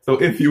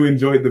 So if you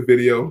enjoyed the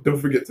video, don't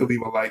forget to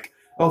leave a like.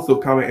 Also,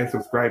 comment and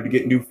subscribe to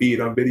get new feed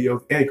on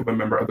videos and become a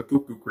member of the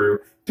Cuckoo Crew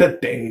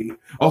today.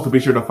 Also, be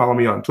sure to follow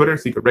me on Twitter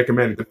so you can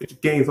recommend the future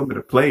games, something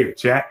to play or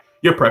chat,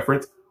 your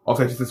preference.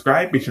 Also, as you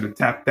subscribe, be sure to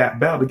tap that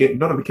bell to get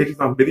notifications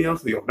on videos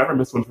so you'll never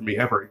miss one from me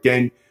ever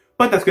again.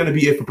 But that's going to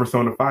be it for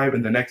Persona 5.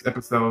 In the next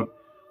episode,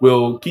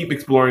 we'll keep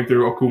exploring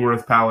through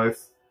Okumura's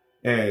palace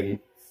and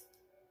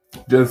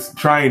just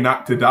trying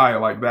not to die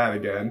like that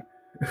again.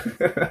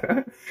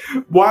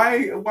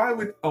 Why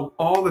would, of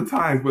all the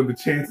times when the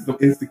chances of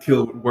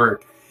insta-kill would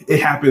work, it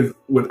happens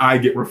when I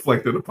get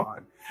reflected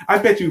upon? I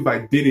bet you if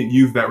I didn't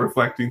use that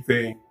reflecting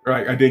thing,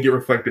 right, I didn't get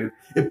reflected,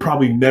 it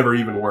probably never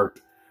even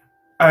worked.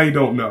 I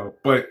don't know,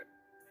 but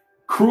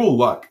cruel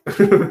luck.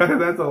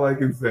 That's all I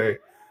can say.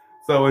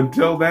 So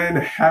until then,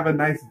 have a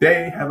nice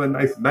day, have a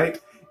nice night.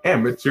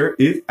 Amateur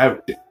is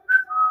out.